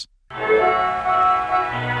messages.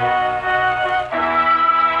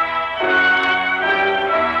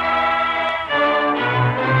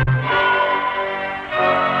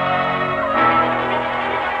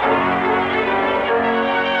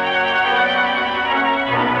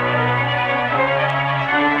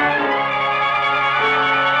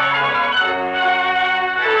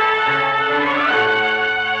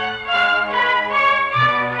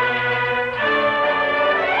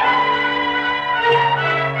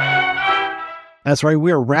 That's right,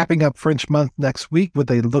 we are wrapping up French Month next week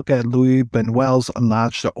with a look at Louis Buñuel's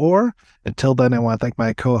L'Âge d'Or. Until then, I want to thank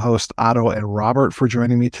my co-hosts Otto and Robert for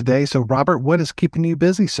joining me today. So, Robert, what is keeping you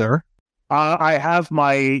busy, sir? I have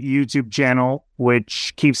my YouTube channel,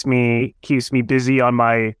 which keeps me busy on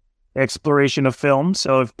my exploration of film.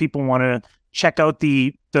 So, if people want to check out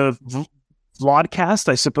the vlogcast,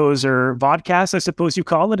 I suppose, or vodcast, I suppose you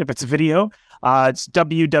call it, if it's a video, it's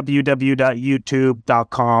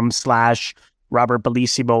www.youtube.com/Robert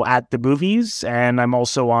Bellissimo at the movies. And I'm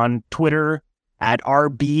also on Twitter at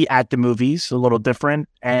RB at the movies, a little different.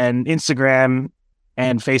 And Instagram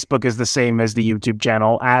and Facebook is the same as the YouTube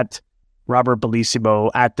channel at Robert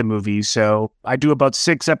Bellissimo at the movies. So I do about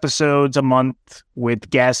 6 episodes a month with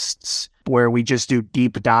guests where we just do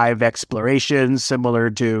deep dive explorations similar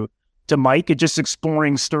to Mike, and just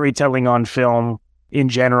exploring storytelling on film in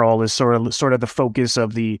general is sort of the focus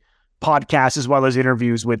of the podcast, as well as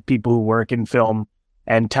interviews with people who work in film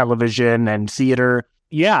and television and theater.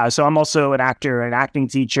 Yeah, so I'm also an actor, an acting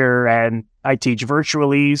teacher, and I teach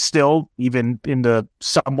virtually still, even in the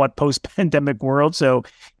somewhat post-pandemic world. So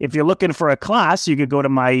if you're looking for a class, you could go to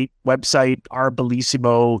my website,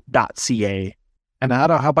 rbellissimo.ca. And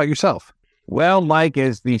Otto, how about yourself? Well, Mike,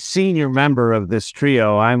 as the senior member of this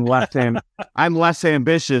trio, I'm less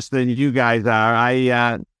ambitious than you guys are.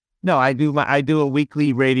 I do a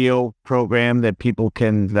weekly radio program that people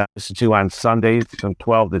can listen to on Sundays from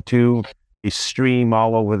 12 to 2. They stream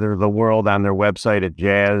all over the world on their website at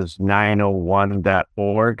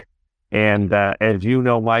jazz901.org. And as you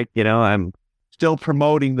know, Mike, I'm still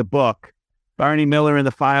promoting the book, Barney Miller and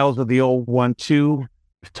the Files of the Old One, too.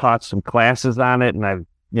 I've taught some classes on it, and I've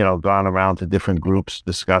gone around to different groups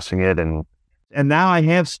discussing it. And now I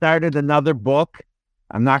have started another book.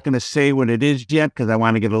 I'm not going to say what it is yet because I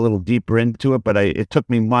want to get a little deeper into it, but it took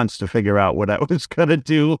me months to figure out what I was going to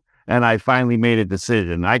do, and I finally made a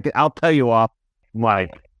decision. I'll tell you off,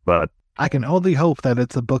 Mike, but... I can only hope that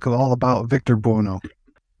it's a book all about Victor Buono.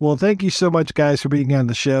 Well, thank you so much, guys, for being on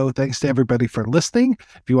the show. Thanks to everybody for listening.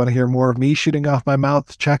 If you want to hear more of me shooting off my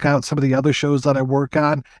mouth, check out some of the other shows that I work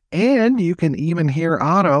on. And you can even hear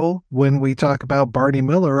Otto when we talk about Barney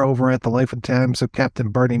Miller over at The Life and Times of Captain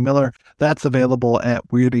Barney Miller. That's available at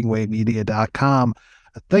weirdingwaymedia.com.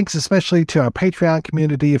 Thanks especially to our Patreon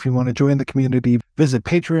community. If you want to join the community, visit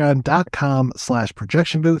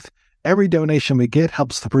patreon.com/projection booth. Every donation we get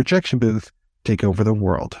helps the projection booth take over the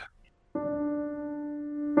world.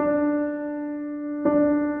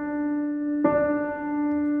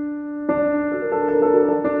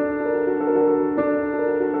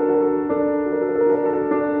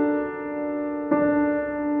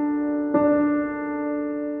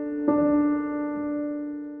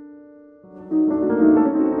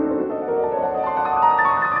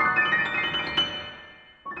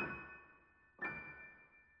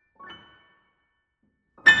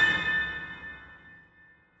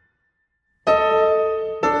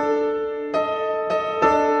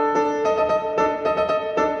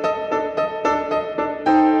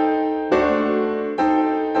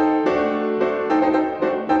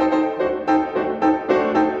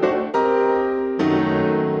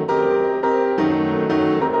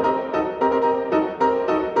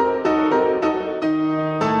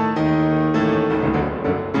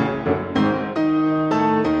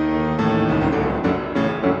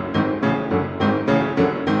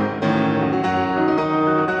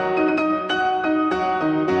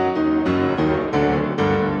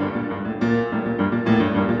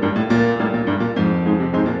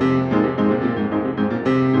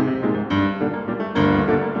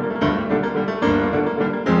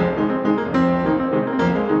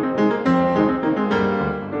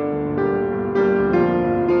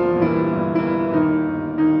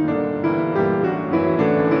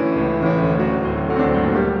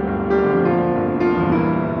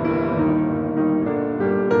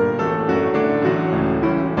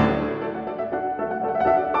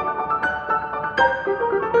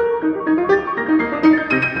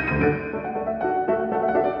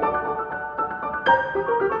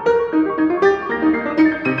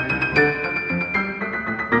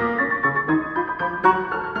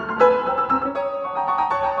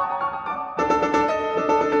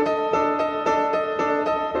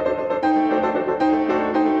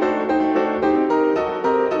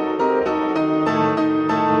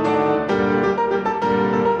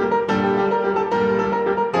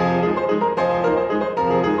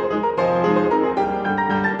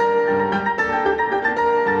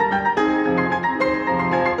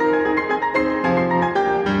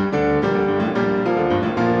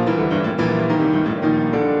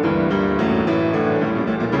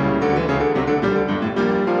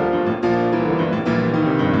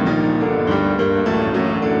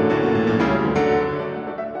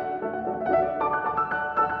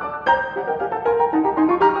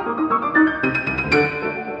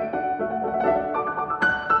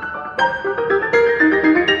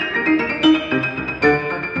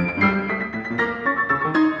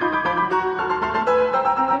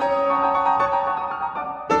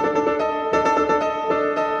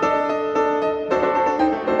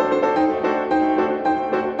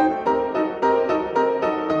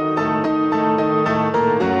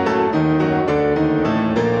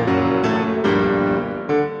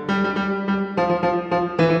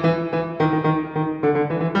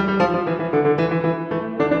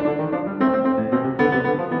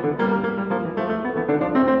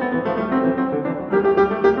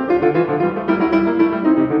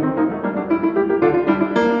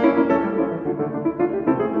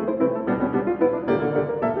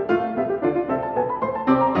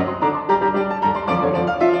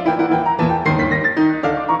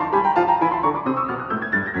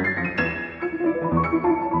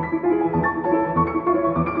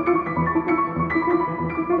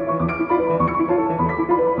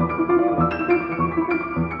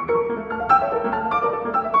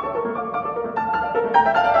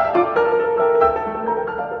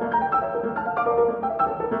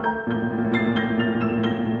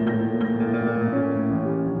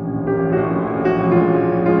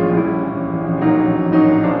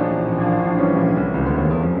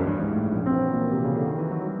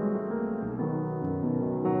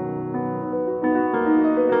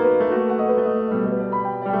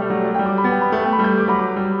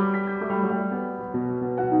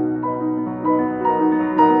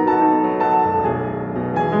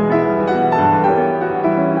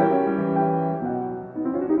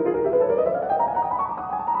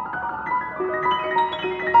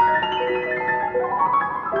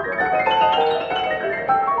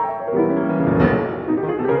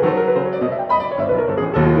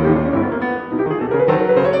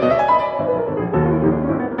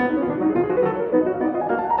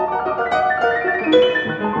 Bye.